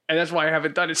day, and that's why I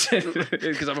haven't done it since,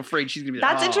 because I'm afraid she's gonna be.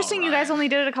 That's interesting. Ryan. You guys only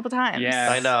did it a couple times. Yeah,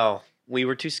 I know. We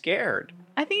were too scared.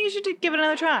 I think you should give it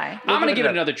another try. I'm gonna give it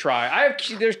another try.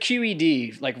 There's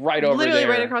QED right over literally there,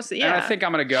 right across the. Yeah, and I think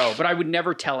I'm gonna go, but I would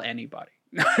never tell anybody.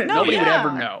 Nobody would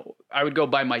ever know. I would go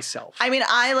by myself. I mean,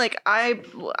 I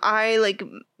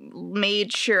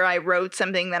made sure I wrote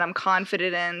something that I'm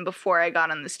confident in before I got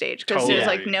on the stage, because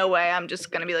there's no way I'm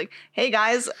just gonna be like, hey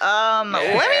guys, let me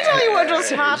tell you what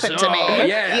just happened to me.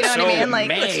 Yeah, you know what I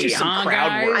mean? Let's do some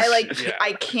crowd work.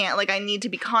 I can't. I need to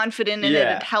be confident in it.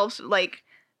 It helps.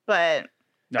 But.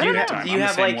 No, do you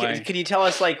have can you tell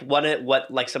us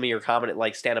what some of your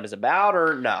comedy stand-up is about,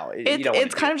 or no?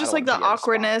 It's kind of just the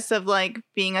awkwardness of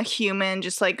being a human,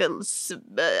 just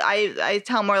I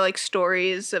tell more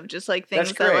stories of just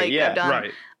things that I've done.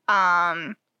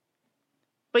 Right.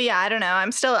 But yeah, I don't know.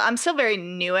 I'm still very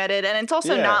new at it, and it's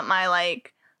also not my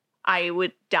I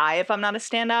would die if I'm not a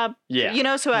stand-up.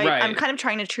 Yeah. So I'm kind of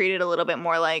trying to treat it a little bit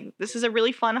more this is a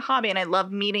really fun hobby, and I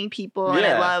love meeting people, and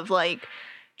I love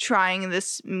trying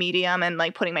this medium and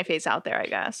putting my face out there, I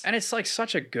guess. And it's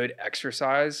such a good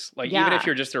exercise. Even if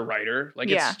you're just a writer,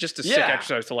 it's just a sick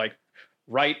exercise to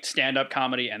write stand-up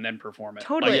comedy and then perform it.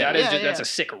 Totally. That's a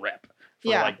sick rep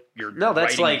for your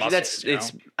that's muscles,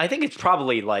 it's I think it's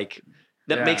probably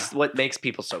makes what makes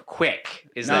people so quick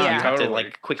is that you have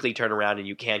to quickly turn around, and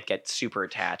you can't get super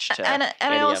attached to and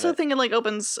I also think it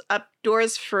opens up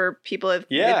doors for people if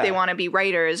they want to be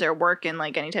writers or work in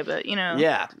any type of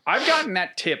I've gotten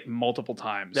that tip multiple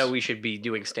times that we should be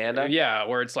doing stand-up.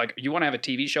 Where it's you want to have a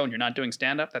TV show and you're not doing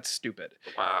stand-up, that's stupid.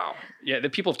 Wow. The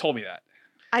people have told me that.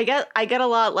 I get a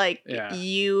lot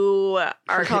you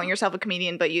are calling yourself a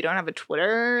comedian, but you don't have a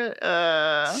Twitter.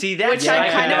 See, that's which I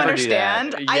kind of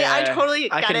understand. I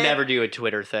totally I can never do a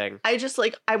Twitter thing. I just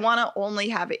I want to only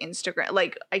have Instagram.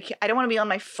 I don't want to be on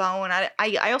my phone.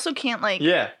 I also can't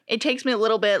it takes me a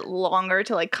little bit longer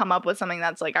to come up with something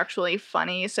that's actually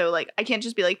funny. So I can't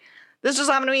just be this just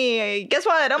happened to me. Guess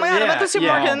what? Oh my God, I'm at the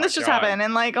supermarket and this just happened.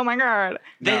 And like, oh my God.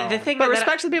 The thing but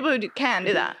respect to the people who can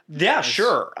do that. Yeah,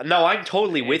 sure. No, I'm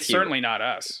totally with you. Certainly not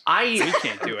us. We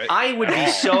can't do it. I would be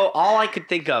all I could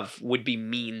think of would be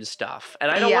mean stuff.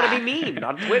 And I don't want to be mean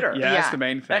on Twitter. Yeah, that's the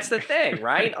main thing. That's the thing,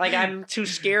 right? Like, I'm too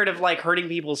scared of like hurting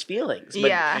people's feelings.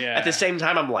 But at the same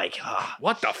time, I'm like,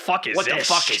 what the fuck is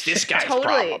this guy's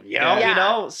problem? You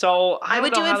know? So I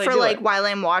would do it for like while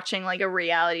I'm watching like a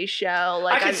reality show.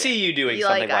 Like I could see you doing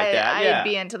something like that. I'd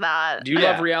be into that. Do you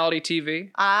love reality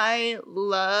TV? I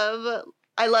love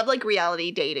like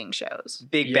reality dating shows.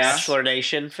 Big Bachelor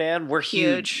Nation fan. We're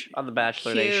huge on the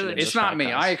Bachelor Nation. It's not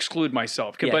me. I exclude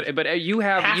myself. But you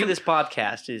have half of this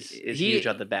podcast is huge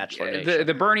on the Bachelor Nation.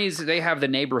 The Bernies, they have the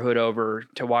neighborhood over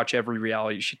to watch every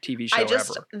reality TV show ever.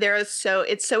 It's so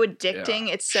addicting.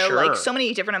 Yeah. It's so like so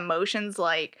many different emotions,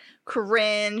 like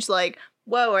cringe, like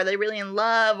whoa, are they really in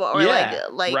love? Or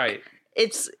like right.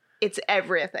 It's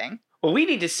everything. Well, we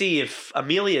need to see if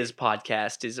Amelia's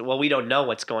podcast is. Well, we don't know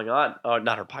what's going on. Oh,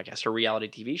 not her podcast, her reality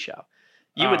TV show.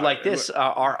 You would like this.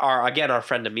 Our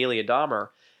friend Amelia Dahmer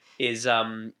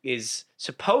is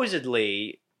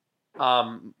supposedly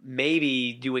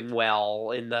maybe doing well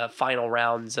in the final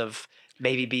rounds of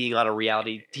maybe being on a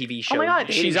reality TV show. Oh my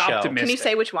God, she's optimistic. Can you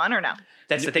say which one or no?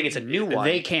 That's the thing. It's a new one.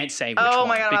 They can't say which one. Oh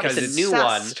my God, because it's a new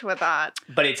one. With that.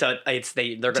 But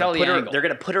they're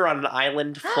gonna put her on an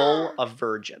island full of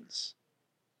virgins.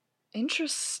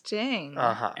 Interesting.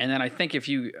 And then I think if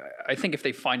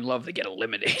they find love, they get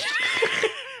eliminated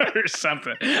or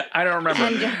something. I don't remember.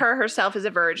 And her herself is a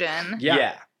virgin.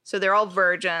 Yeah. So they're all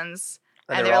virgins.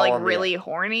 And they're like really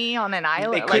horny on an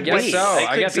island. I guess so.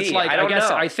 I guess it's like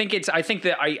I think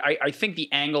the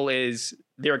angle is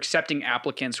they're accepting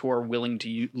applicants who are willing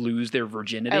to lose their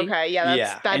virginity. Okay,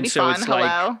 that'd be fun.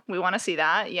 Hello, we want to see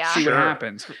that. Yeah, see what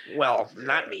happens. Well,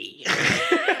 not me.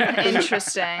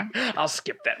 Interesting. I'll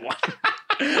skip that one.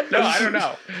 No, I don't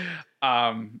know.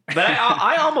 But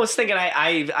I almost think, and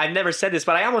I've never said this,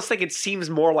 but I almost think it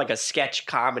seems more like a sketch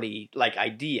comedy like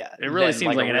idea. It really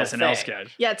seems like an SNL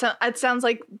sketch. Yeah, it sounds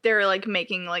like they're like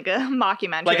making like a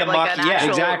mockumentary, an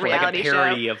actual reality like a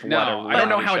parody show. of what I don't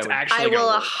know how it's actually. I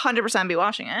will 100% be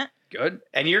watching it. Good.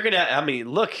 And you're gonna. I mean,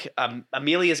 look,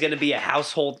 Amelia's gonna be a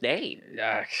household name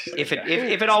if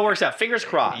it all works out. Fingers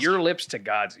crossed. Your lips to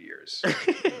God's ears,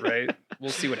 right?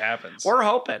 We'll see what happens. We're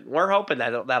hoping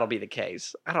that'll be the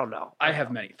case. I don't know. I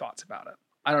have many thoughts about it.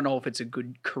 I don't know if it's a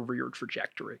good career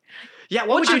trajectory. Yeah,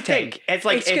 what would you think? It's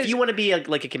like if you want to be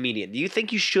like a comedian, do you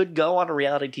think you should go on a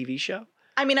reality TV show?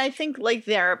 I mean, I think like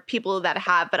there are people that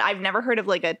have, but I've never heard of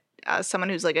like someone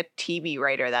who's like a TV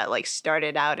writer that like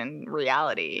started out in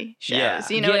reality shows. Yeah.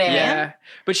 You know what I mean? Yeah.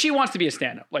 But she wants to be a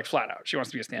stand-up, like flat out. She wants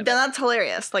to be a stand-up. Then that's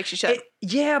hilarious. Like she should.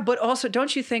 But also,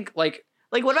 don't you think like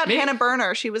what about Hannah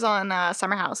Berner? She was on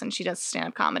Summer House and she does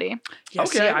stand-up comedy. Yeah,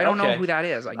 okay, I don't know who that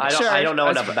is. I don't know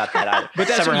enough about that either. But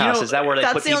Summer House, is that where they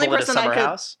put people in a summer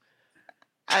house?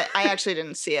 I actually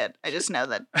didn't see it. I just know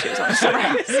that she was on Summer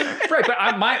House. Right,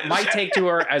 but my take to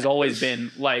her has always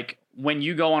been like, when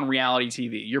you go on reality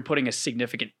TV, you're putting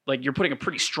a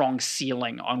pretty strong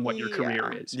ceiling on what your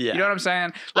career is. Yeah. You know what I'm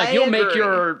saying? Like you'll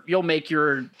make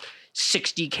your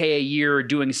 $60K a year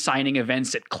doing signing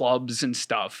events at clubs and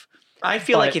stuff. I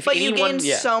feel like if anyone, you gain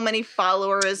so many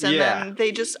followers, and then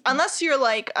they just unless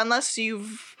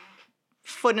you've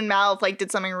foot and mouth like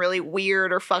did something really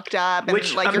weird or fucked up, and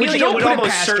which like Amelia would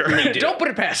almost certainly do. Don't put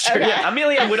it past her. Okay. Yeah,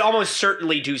 Amelia would almost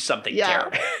certainly do something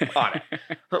terrible on it.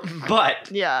 But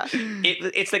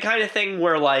it's the kind of thing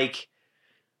where like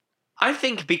I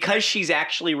think because she's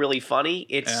actually really funny,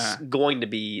 it's going to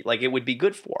be like it would be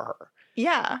good for her.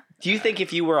 Yeah. Do you think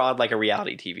if you were on like a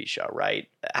reality TV show, right?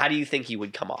 How do you think you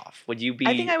would come off? Would you be?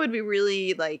 I think I would be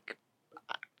really like.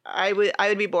 I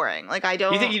would be boring. Like I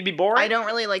don't. You think you'd be boring? I don't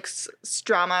really like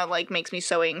drama. Like makes me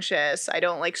so anxious. I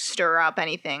don't like stir up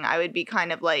anything. I would be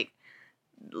kind of like.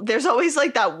 There's always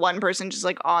like that one person just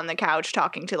like on the couch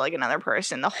talking to like another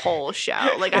person the whole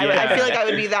show. Like I feel like I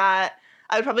would be that.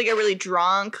 I would probably get really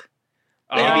drunk.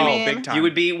 Big time. You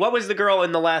would be. What was the girl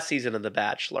in the last season of The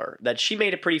Bachelor that she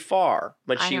made it pretty far,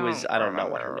 but she was. I don't know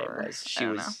what her name was. She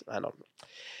was. I don't know.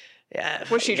 Yeah.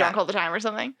 Was she drunk all the time or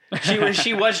something?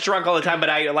 She was drunk all the time, but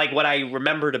what I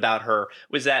remembered about her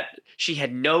was that she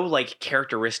had no like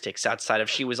characteristics outside of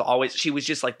she was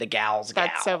just like the gal's gal.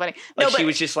 That's so funny. Like she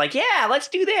was just like, yeah, let's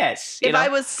do this. If I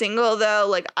was single though,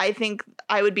 like I think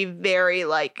I would be very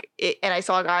like and I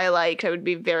saw a guy I liked, I would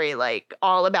be very like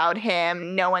all about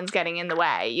him. No one's getting in the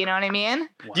way. You know what I mean?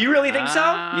 Wow. Do you really think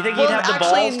so? You think he'd have the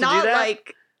balls to do that?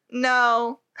 Like,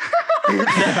 no.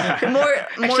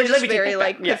 more just very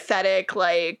like pathetic,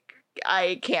 like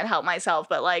I can't help myself,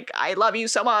 but like I love you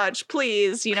so much,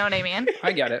 please. You know what I mean?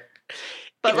 I get it.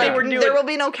 But like there will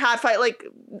be no cat fight. Like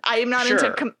I am not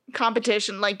into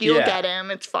competition. Like you'll get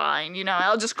him, it's fine. You know,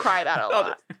 I'll just cry about it a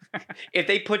lot. If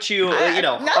they put you, Not thinking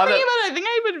about it, I think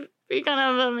I would be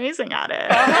kind of amazing at it.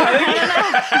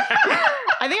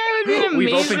 I think I would be an amazing.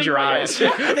 We've opened your eyes.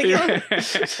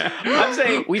 I'm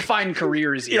saying we find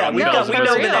careers here. Yeah, we know the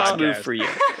next move for you.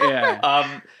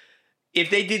 Yeah. If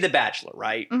they did The Bachelor,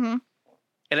 right? Mm-hmm.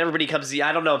 And everybody comes.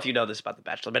 I don't know if you know this about The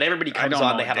Bachelor, but everybody comes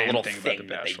on. They have a little thing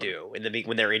that they do when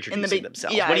they're introducing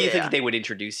themselves. What do you think they would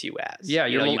introduce you as? Yeah,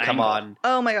 you come on.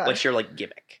 Oh my god, what's your like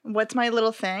gimmick? What's my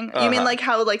little thing? You mean like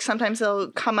how like sometimes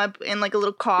they'll come up in like a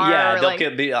little car? Yeah, they'll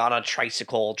like, be on a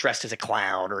tricycle dressed as a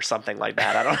clown or something like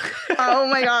that. I don't. Oh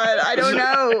my god, I don't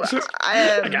know.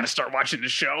 I gotta start watching the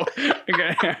show.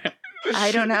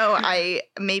 I don't know. I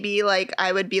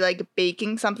would be like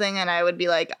baking something, and I would be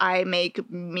like, I make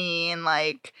mean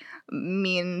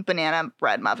banana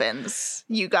bread muffins.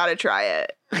 You gotta try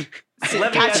it.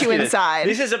 Catch you inside.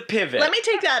 This is a pivot. Let me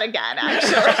take that again.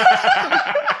 Actually,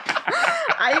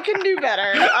 I can do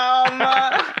better.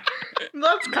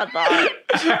 Let's cut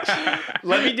that.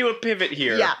 Let me do a pivot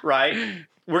here. Yeah. Right.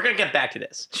 We're gonna get back to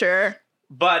this. Sure.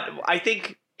 But I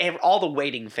think all the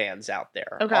waiting fans out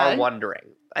there are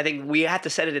wondering. I think we have to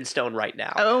set it in stone right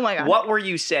now. Oh my god! What were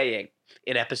you saying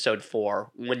in episode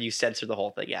 4 when you censored the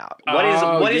whole thing out? What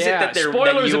is it that they're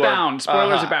spoilers abound?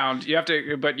 Spoilers abound. You have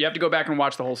to go back and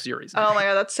watch the whole series. Oh my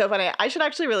god, that's so funny. I should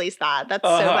actually release that. That's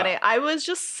so funny. I was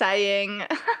just saying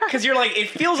because you're like, it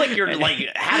feels like you're like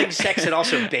having sex and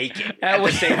also baking at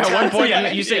the same time. At one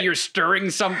point, you say you're stirring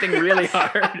something really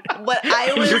hard. What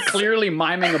you're clearly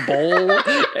miming a bowl.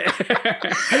 I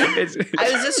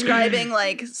was describing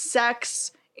like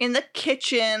sex in the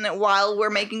kitchen while we're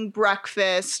making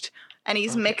breakfast, and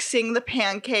he's mixing the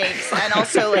pancakes, and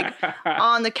also like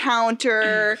on the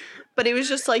counter. But it was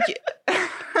just like, but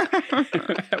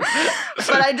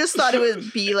I just thought it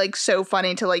would be like so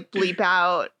funny to like bleep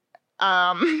out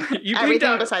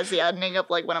everything besides the ending of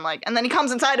like when I'm like, and then he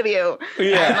comes inside of you.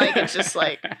 Yeah, and, like it's just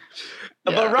like. Yeah.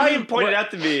 But Ryan pointed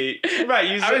out to me,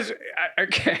 right?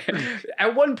 Okay.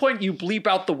 At one point, you bleep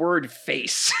out the word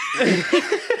face, but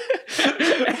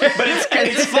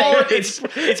it's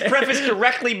prefaced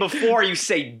directly before you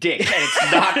say dick, and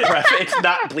it's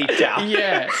not bleeped out.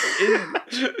 Yeah,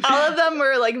 all of them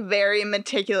were like very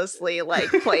meticulously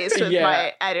like placed with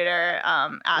my editor,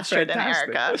 Astrid and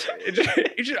Erica.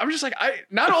 I'm just like,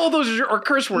 not all those are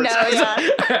curse words. No,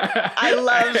 yeah, I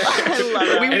love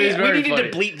it. We needed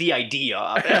to bleep the idea.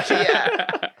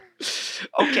 Yeah.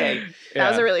 Okay. That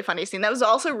was a really funny scene. That was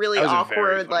also really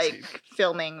awkward, like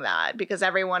filming that because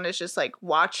everyone is just like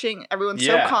watching. Everyone's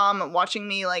so calm watching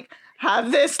me like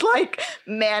have this like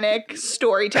manic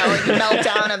storytelling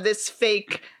meltdown of this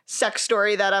fake sex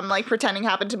story that I'm like pretending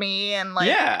happened to me, and like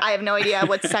I have no idea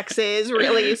what sex is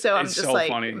really, so I'm just so like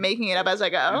funny. Making it up as I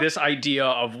go. This idea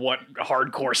of what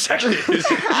hardcore sex is.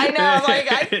 I know, like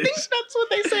I think that's what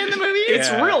they say in the movie. It's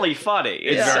really funny.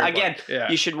 It's again,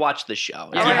 funny. You should watch the show.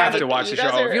 You have to watch the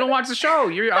show. If you don't watch the show,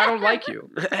 I don't like you.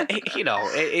 You know,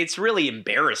 it's really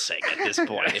embarrassing at this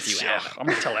point. If you have, I'm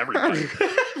gonna tell everybody.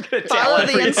 Follow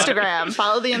the Instagram.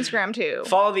 Follow the Instagram too.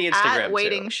 Follow the Instagram at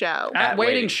Waiting Show. At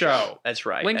Waiting Show. That's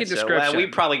right. Link in description. We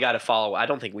probably got to follow. I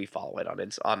don't think we follow it on.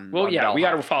 Well, yeah, we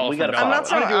got to follow. We got to follow. I'm not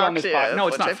so active, no,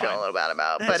 it's not. I feel a little bad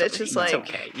about, but it's just like it's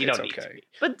okay. You don't need to be.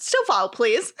 But still follow,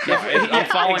 please. Yeah, I'm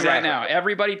following right now.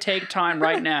 Everybody, take time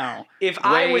right now. If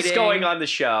I was going on the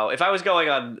show, if I was going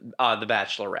on The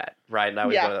Bachelorette, right, and I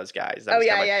was one of those guys.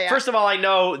 Yeah. First of all, I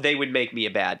know they would make me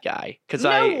a bad guy because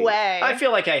I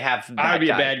feel like I have. I'd be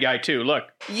a bad guy too. Look,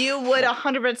 you would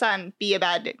 100% be a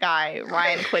bad guy,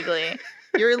 Ryan Quigley.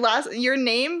 Your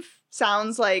name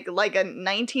sounds like a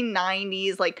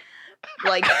 1990s like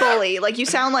bully. Like you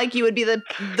sound like you would be the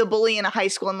bully in a high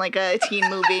school in like a teen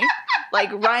movie.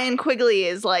 Like Ryan Quigley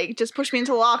is like, just push me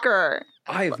into the locker.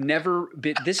 I have never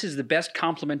been. This is the best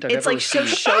compliment I've ever received.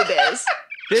 It's like so showbiz.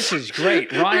 This is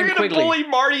great. Ryan You're Quigley. You're going to bully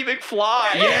Marty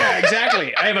McFly. Yeah,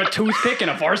 exactly. I have a toothpick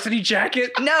and a varsity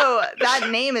jacket. No, that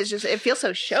name is just, it feels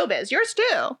so showbiz. Yours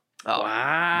too. Oh,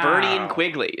 wow. Bernie and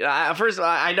Quigley. First,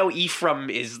 I know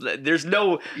Ephraim is. There's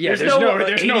no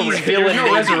resurrecting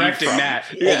that.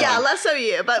 Yeah, less so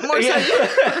you, but more so you.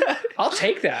 I'll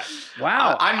take that.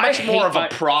 Wow, I'm much more of a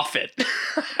prophet.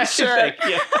 Sure.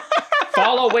 Yeah.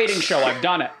 Follow Waiting Show. I've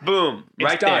done it. Boom. It's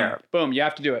right done. there. Boom. You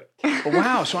have to do it. But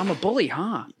wow. So I'm a bully,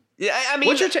 huh? I mean,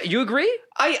 what's your you agree?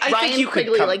 I think you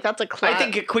Quigley, could like that's a class.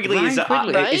 I think Quigley is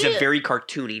a very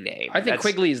cartoony name. I think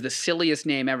Quigley is the silliest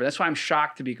name ever. That's why I'm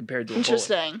shocked to be compared to a bullet.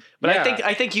 Interesting. But Yeah.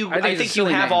 I think you have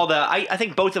name. all the. I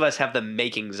think both of us have the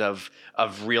makings of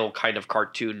real kind of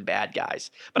cartoon bad guys.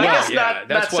 But Yeah. I guess Yeah,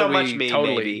 not so much me.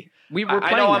 Totally. Maybe We were I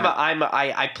playing know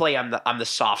that. I'm the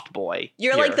soft boy.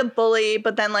 You're here. like the bully,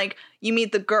 but then like you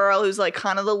meet the girl who's like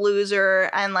kind of the loser,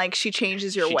 and like she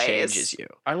changes your ways. She changes you.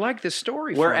 I like this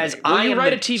story. Whereas for me. Will you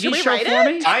write a Should TV we show write for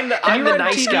it? me? I'm you the write a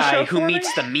nice TV guy show who for me?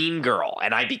 meets the mean girl,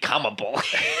 and I become a bully.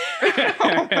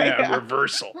 A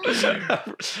reversal.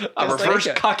 a reverse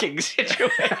cucking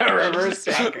situation. A reverse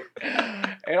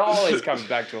cucking. It always comes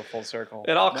back to a full circle.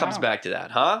 It all comes back to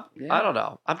that, huh? Yeah. I don't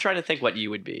know. I'm trying to think what you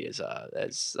would be as a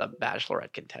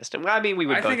Bachelorette contestant. I mean, we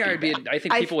would. I think I would be. I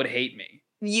think people would hate me.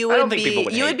 You I don't would think people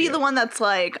would you hate would be you. the one that's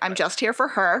like, I'm just here for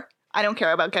her. I don't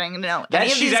care about getting to know any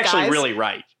of She's these actually guys. really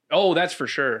right. Oh, that's for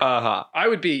sure. I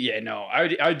would be. Yeah, no.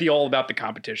 I would be all about the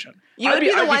competition. You would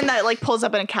be the one that like pulls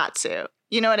up in a cat suit.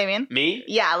 You know what I mean? Me?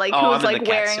 Yeah, like Oh, who's I'm in like the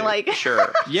cat wearing suit. like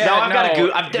Sure. Yeah, no,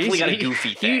 I've definitely he's- got a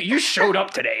goofy thing. You showed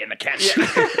up today in the cat suit.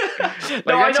 No,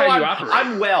 that's I know how you operate.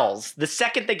 I'm Wells. The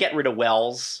second they get rid of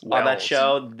Wells on that Wells.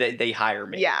 show, they hire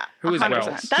me. yeah. Who is 100%.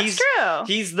 Wells? That's true.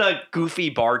 He's the goofy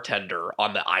bartender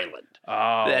on the island.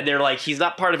 Oh. And they're like, he's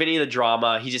not part of any of the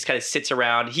drama. He just kind of sits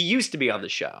around. He used to be on the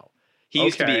show. He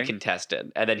used to be a Okay.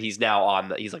 contestant, and then he's now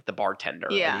he's like the bartender.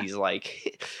 Yeah. And he's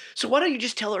like, so why don't you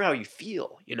just tell her how you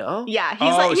feel, you know? Yeah,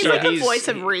 Oh, he's so like the he's- voice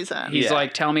of reason. He's Yeah.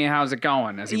 like, tell me how's it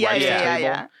going as he Yeah, wipes yeah, the yeah, table.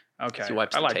 yeah. Okay, He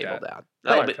wipes I the like table that. down.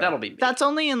 I like that. That'll be me. That's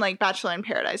only in like Bachelor in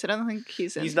Paradise. I don't think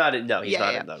he's in. He's not in. No, he's Yeah,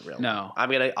 not yeah. in the real. No.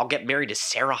 I'll get married to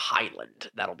Sarah Hyland.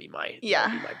 That'll be my. Yeah.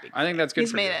 That'll be my big I think that's good.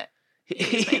 He's for made you. it.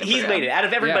 He's made it. Out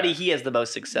of everybody, Yeah. he has the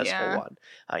most successful Yeah. one.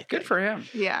 I think. Good for him.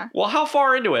 Yeah. Well, how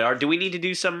far into it? Do we need to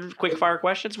do some quick fire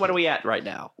questions? What are we at right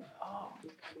now?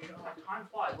 Time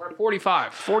flies. We're at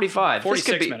 45. 45.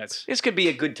 46 minutes. This could be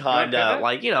a good time You to,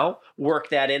 like work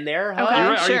that in there. Huh? Okay.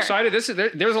 Are Sure. you excited?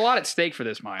 There's a lot at stake for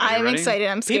this, Maya. You I'm ready? excited.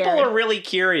 I'm scared. People are really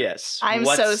curious. I'm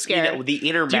so scared. The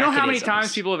inner Do you know how many mechanisms.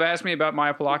 times people have asked me about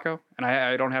Maya Polacco? And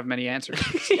I don't have many answers.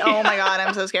 Oh my god,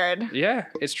 I'm so scared. Yeah,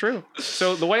 it's true.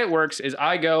 So the way it works is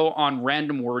I go on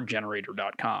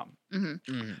randomwordgenerator.com.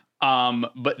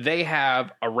 But they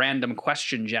have a random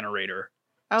question generator.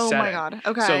 Oh my setting. god.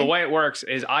 Okay. So the way it works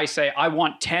is I say, I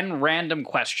want 10 random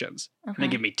questions. And they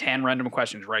Okay. give me 10 random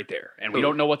questions right there. And we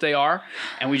don't know what they are.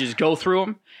 And we just go through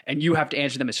them. And you have to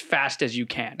answer them as fast as you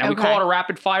can. Now, we call Okay. it a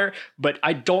rapid fire, but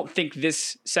I don't think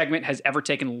this segment has ever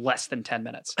taken less than 10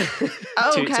 minutes Oh,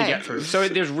 to okay. get through. So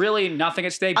there's really nothing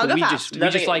at stake. I'll But go we fast.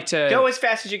 just like to go as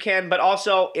fast as you can, but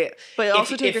also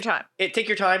Take your time. Take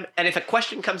your time, and if a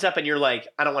question comes up and you're like,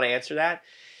 I don't want to answer that,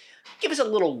 give us a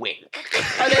little wink.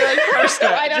 Are they like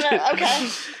personal? I don't know. Okay.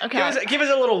 Okay. Give us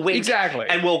a little wink. Exactly.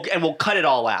 And we'll cut it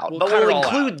all out. But cut we'll it all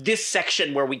include this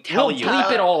section where we tell we'll you.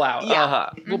 bleep it all out. Yeah. Uh-huh.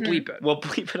 We'll bleep it. We'll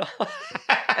bleep it all.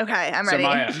 Okay, I'm So ready.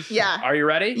 Maya, Yeah. are you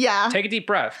ready? Yeah. Take a deep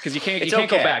breath because you can't It's go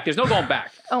okay. back. There's no going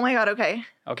back. Oh my god, okay.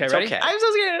 Okay, It's ready? okay. I'm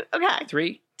so scared. Okay.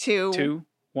 3, 2. 2,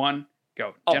 1,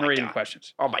 go. Oh my Generating God.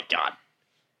 questions. Oh my god.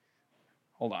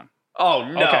 Hold on. Oh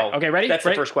no. Okay, ready? That's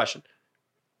Ready? the first question.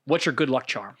 What's your good luck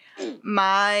charm?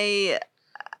 My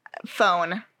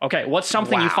phone. Okay, what's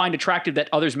something you Wow. find attractive that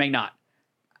others may not?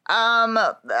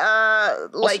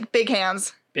 Like big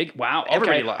hands. Big, wow. Okay.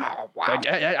 Everybody oh wow.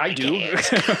 I do.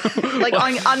 Like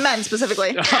on men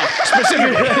specifically.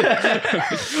 Specifically.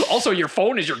 Also, your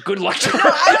phone is your good luck charm.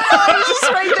 I don't know. I was just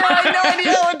right there. I had no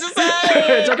idea what to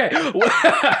say. It's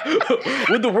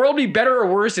okay. Would the world be better or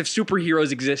worse if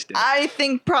superheroes existed? I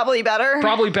think probably better.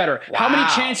 Probably better. How many Wow.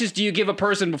 chances do you give a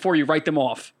person before you write them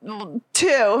off? 2.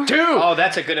 2. Oh,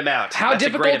 that's a good amount. How That's a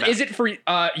great difficult amount. is it for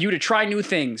you to try new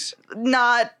things?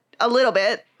 Not a little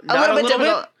bit. Not a little bit a little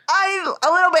difficult. A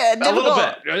little bit A little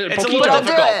difficult. bit. It's a Poquito. little But I'll do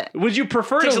difficult. it. Would you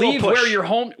prefer Takes to a little leave push. where your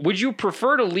home? Would you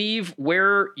prefer to leave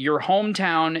where your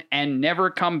hometown and never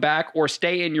come back, or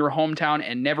stay in your hometown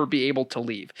and never be able to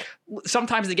leave?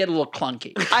 Sometimes they get a little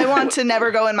clunky. I want to never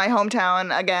go in my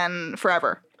hometown again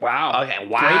forever. Wow. Okay,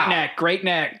 wow. Great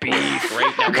neck, beef.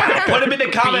 Great neck. Wow. Put them in the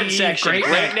comment Beef, section.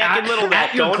 Great neck and little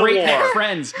neck At your going great to war. neck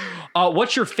friends.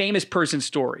 What's your famous person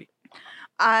story?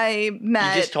 I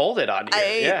met. You just told it on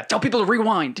here. Yeah. Tell people to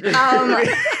rewind.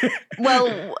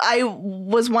 Well, I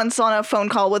was once on a phone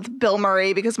call with Bill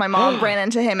Murray because my mom ran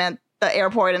into him at the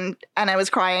airport and I was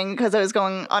crying because I was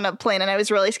going on a plane and I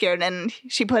was really scared, and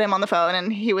she put him on the phone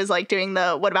and he was like doing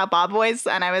the "What about Bob" voice,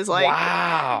 and I was like,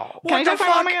 wow, can I talk to my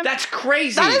mom again? That's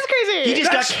crazy. That is crazy. He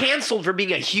just got canceled for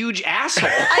being a huge asshole.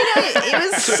 I know,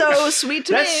 it was so sweet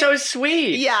to me. That's so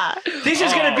sweet. Yeah. This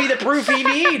is going to be the proof he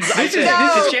needs. This is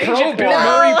pro Bill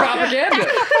Murray propaganda.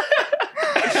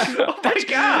 Oh my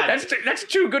God. That's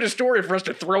too good a story for us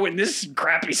to throw in this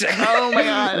crappy segment. Oh my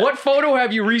God. What photo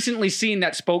have you recently seen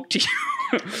that spoke to you?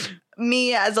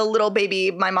 Me as a little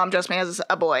baby, my mom dressed me as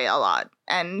a boy a lot,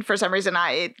 and for some reason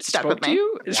it stuck with me. To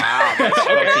you? Wow, that spoke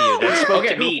to you. That spoke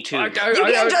to me too. You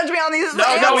can't judge me on these. No,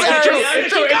 we can't judge.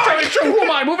 It's true. Who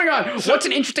am I? Moving on. What's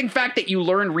an interesting fact that you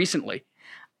learned recently?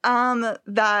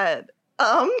 That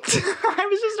I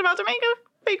was just about to make a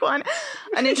fake one.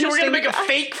 An interesting. You were gonna make a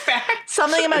fake fact?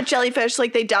 Something about jellyfish,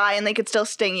 like they die and they could still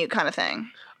sting you, kind of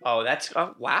thing. Oh, that's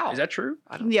wow. Is that true?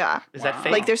 Yeah. Is that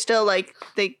fake? Like they're still like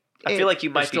they. I feel like you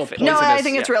might be still fake. No, I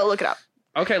think it's real. Look it up.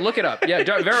 Okay, look it up. Yeah,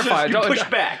 don't verify. Don't push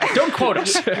back. Don't quote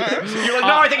us. You're like,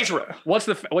 no, I think it's real.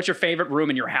 What's your favorite room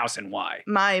in your house and why?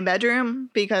 My bedroom,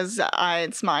 because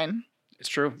it's mine. It's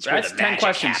true. That's 10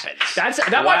 questions. Happens.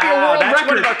 That might be a world record.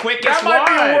 One of our quickest that might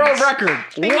be a world record.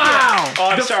 Wow. Oh,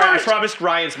 I'm sorry. I promised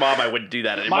Ryan's mom I wouldn't do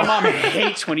that anymore. My mom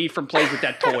hates when Ephraim plays with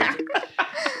that toy.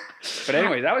 But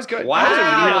anyway, that was good.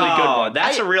 Wow. That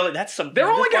was a really good one. That's some.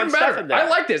 They're only getting better. better. I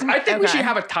like this. I think we should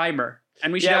have a timer.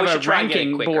 And we should have a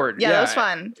ranking board. Yeah, that was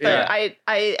fun. But I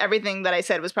everything that I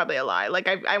said was probably a lie. Like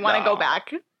I want to go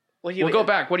back. We'll go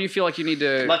back. What do you feel like you need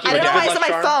to? I don't know why it's on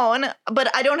my phone, but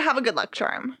I don't have a good luck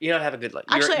charm. You don't have a good luck.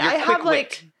 Actually, I have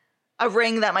like a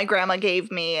ring that my grandma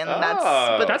gave me, and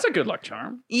but that's a good luck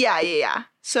charm. Yeah.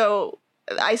 So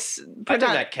I think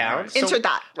that counts. Insert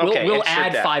that. Okay, we'll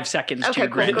add 5 seconds to your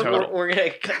grand total. We're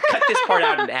gonna cut this part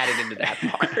out and add it into that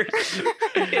part.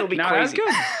 It'll be crazy. That's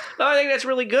good. No, I think that's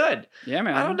really good. Yeah,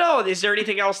 man. I don't know. Is there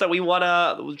anything else that we want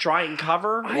to try and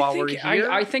cover while we're here?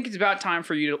 I think it's about time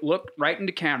for you to look right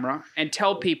into camera and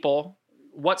tell people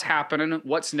what's happening,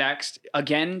 what's next.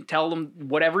 Again, tell them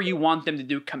whatever you want them to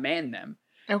do. Command them,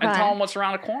 and tell them what's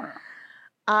around the corner.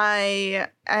 I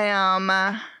am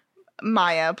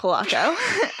Mhaya Polacco.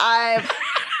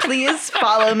 Please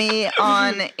follow me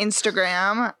on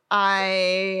Instagram.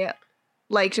 I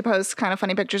like to post kind of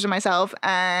funny pictures of myself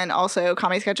and also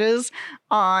comedy sketches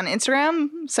on Instagram.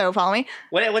 So follow me.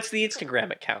 What's the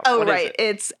Instagram account? Oh, right.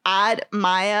 It's at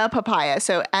Mhaya Papaya.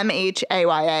 So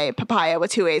Mhaya Papaya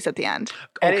with 2 A's at the end.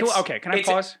 Okay, can I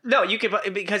pause? No, you can,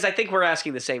 because I think we're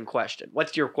asking the same question.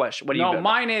 What's your question? What do you No,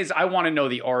 mine is I want to know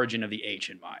the origin of the H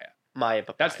in Mhaya. Mhaya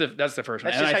Papaya. That's the first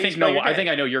one. That's and just I think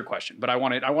I know your question, but I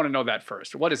want to know that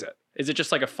first. What is it? Is it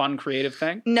just like a fun creative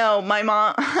thing? No, my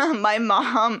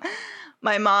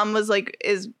mom was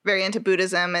is very into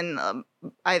Buddhism, and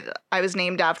I was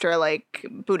named after like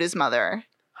Buddha's mother.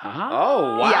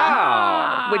 Oh wow!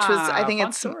 Yeah. Which was I think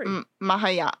it's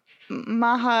Mahayana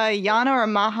or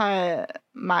Maya.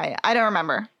 I don't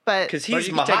remember, but because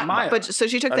he's Mahatma. But so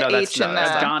she took the H and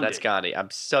that's Gandhi.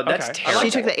 That's terrible.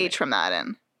 She took the H from that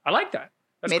and I like that.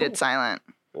 That's made cool. it silent.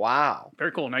 Wow.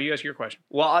 Very cool. Now you ask your question.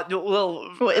 Well,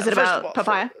 is it about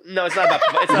papaya? No, it's not about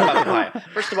papaya.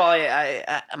 First of all,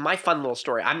 my fun little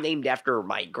story. I'm named after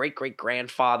my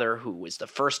great-great-grandfather, who was the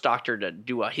first doctor to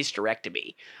do a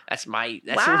hysterectomy. That's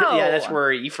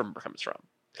where Ephraim comes from.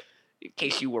 In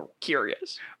case you were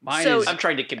curious. I'm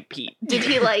trying to compete. Did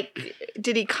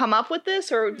he come up with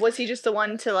this, or was he just the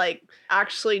one to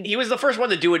actually? He was the first one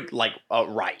to do it right.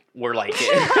 We're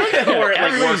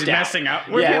everyone's messing up.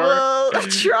 Were people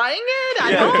trying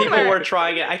it? People were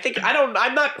trying it.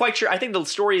 I'm not quite sure. I think the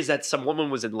story is that some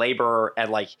woman was in labor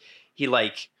and he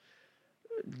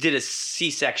did a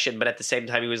C-section, but at the same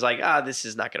time he was like, this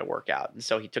is not going to work out, and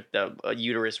so he took the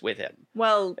uterus with him.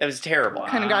 Well, it was terrible.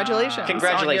 Congratulations!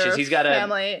 He's got a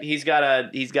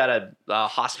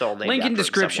hospital name. Link in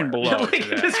description below.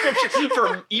 Link in description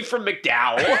for Ephraim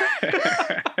McDowell.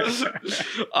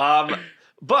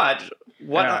 But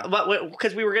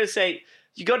because we were going to say.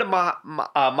 You go to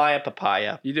Mhaya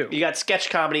Papaya. You do. You got sketch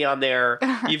comedy on there.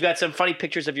 You've got some funny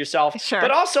pictures of yourself. Sure.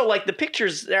 But also, the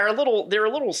pictures, they're a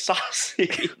little saucy.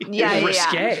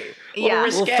 Risque. Yeah. A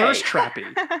little thirst trappy.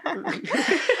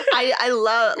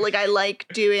 I like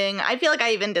doing, I feel like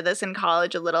I even did this in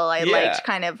college a little. I liked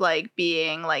kind of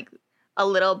being a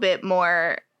little bit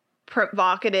more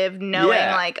provocative, knowing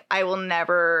I will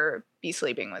never be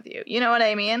sleeping with you. You know what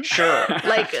I mean? Sure.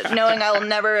 Knowing I will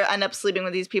never end up sleeping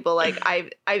with these people. I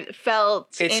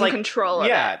felt in control of it.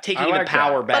 Yeah, taking the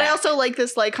power back. But I also like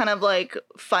this kind of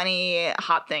funny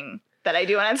hot thing. that I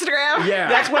do on Instagram. Yeah.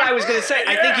 That's what I was going to say.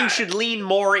 I think you should lean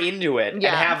more into it and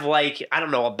Yeah. have like, I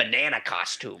don't know, a banana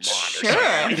costume on Sure.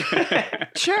 or something.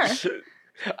 Sure.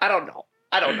 I don't know.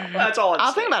 That's all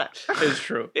I'll think about it. It's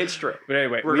true. It's true. But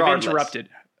anyway, Regardless. we've interrupted.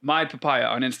 My Papaya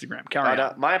on Instagram. Carry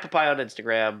on. My Papaya on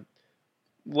Instagram.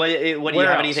 What do you Where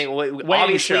have else? anything? Waiting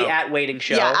Obviously Show. at Waiting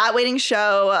Show. Yeah, at Waiting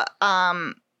Show.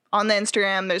 On the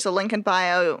Instagram, there's a link in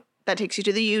bio that takes you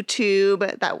to the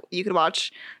YouTube that you could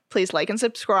watch. Please like and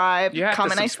subscribe. You have to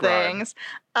comment nice subscribe. things.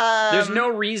 There's no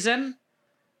reason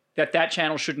that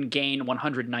channel shouldn't gain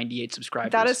 198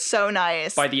 subscribers. That is so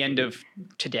nice. by the end of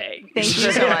today. Thank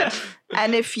you so much.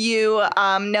 And if you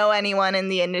know anyone in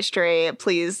the industry,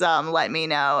 please let me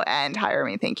know and hire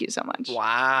me. Thank you so much.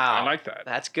 Wow. I like that.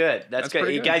 That's good. That's good.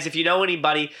 pretty good. Guys, if you know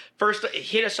anybody, first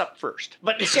hit us up first.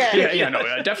 But Sure.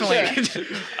 Definitely.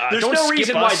 There's don't no skip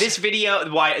reason us.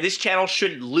 why this channel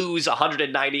shouldn't lose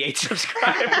 198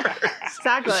 subscribers.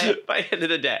 Exactly. By the end of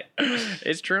the day.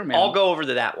 It's true, man. I'll go over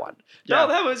to that one. Yeah. No,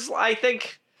 that was I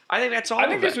think that's all I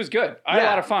think of it. this was good. I had a Yeah.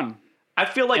 lot of fun. I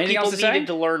feel like Anything people else to say? needed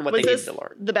to learn what Was they needed this to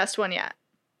learn. the best one yet?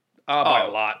 By Oh.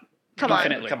 a lot. Come on.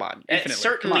 Infinitely. Come on. Infinitely.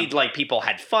 Certainly, Come on. like, people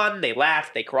had fun, they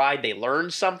laughed, they cried, they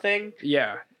learned something.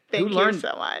 Yeah. Thank Who you learned?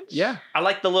 so much. Yeah. I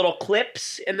like the little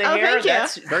clips in the Oh, hair. thank you.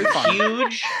 That's Very fun.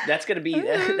 huge. That's gonna be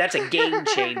that's a game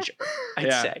changer, I'd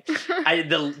Yeah. say.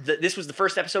 This was the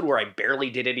first episode where I barely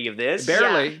did any of this.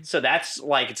 Barely. So that's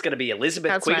like it's gonna be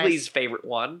Elizabeth That's Quigley's nice. favorite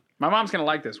one. My mom's going to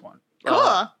like this one.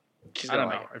 Cool. She's I gonna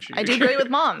don't like know. If she I do great with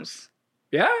moms.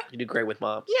 Yeah? it. You do great with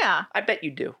moms. Yeah. I bet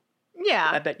you do. I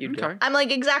Yeah. bet you do. Okay. I'm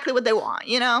like exactly what they want,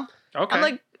 you know? Okay. I'm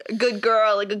like a good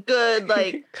girl, like a good,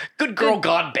 like, Good girl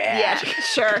gone yeah, bad.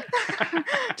 sure.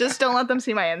 Just don't let them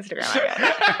see my Instagram,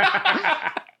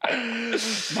 I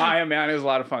guess. Maya, man, it was a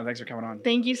lot of fun. Thanks for coming on.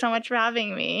 Thank you so much for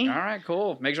having me. All right,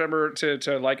 cool. Make sure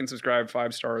to like and subscribe.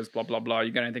 5 stars, blah, blah, blah.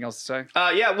 You got anything else to say?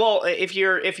 Yeah, well, if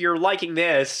you're liking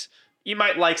this, you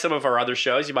might like some of our other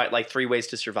shows. You might like 3 Ways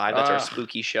to Survive. That's our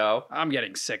spooky show. I'm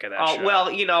getting sick of that Oh show. well,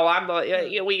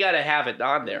 we got to have it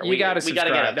on there. You got to subscribe.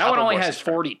 get a That one couple only more has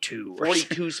subscribers. 42.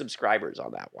 42 subscribers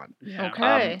on that one. Yeah.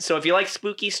 Okay. So if you like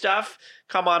spooky stuff,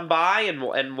 come on by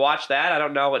and watch that. I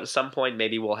don't know. At some point,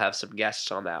 maybe we'll have some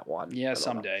guests on that one. I Yeah, don't know.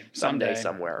 someday. Someday,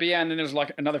 somewhere. But yeah, and then there's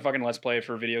like another fucking Let's Play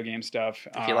for video game stuff.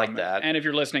 If you like that. And if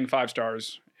you're listening, 5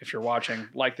 stars. If you're watching,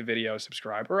 like the video,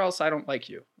 subscribe, or else I don't like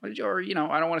you. Or, I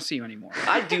don't want to see you anymore.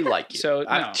 I do like you. So,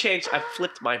 I've no. changed. I've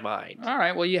flipped my mind. All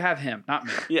right, well, you have him, not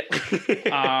me. Yeah.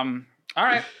 All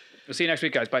right. We'll see you next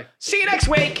week, guys. Bye. See you next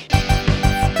week.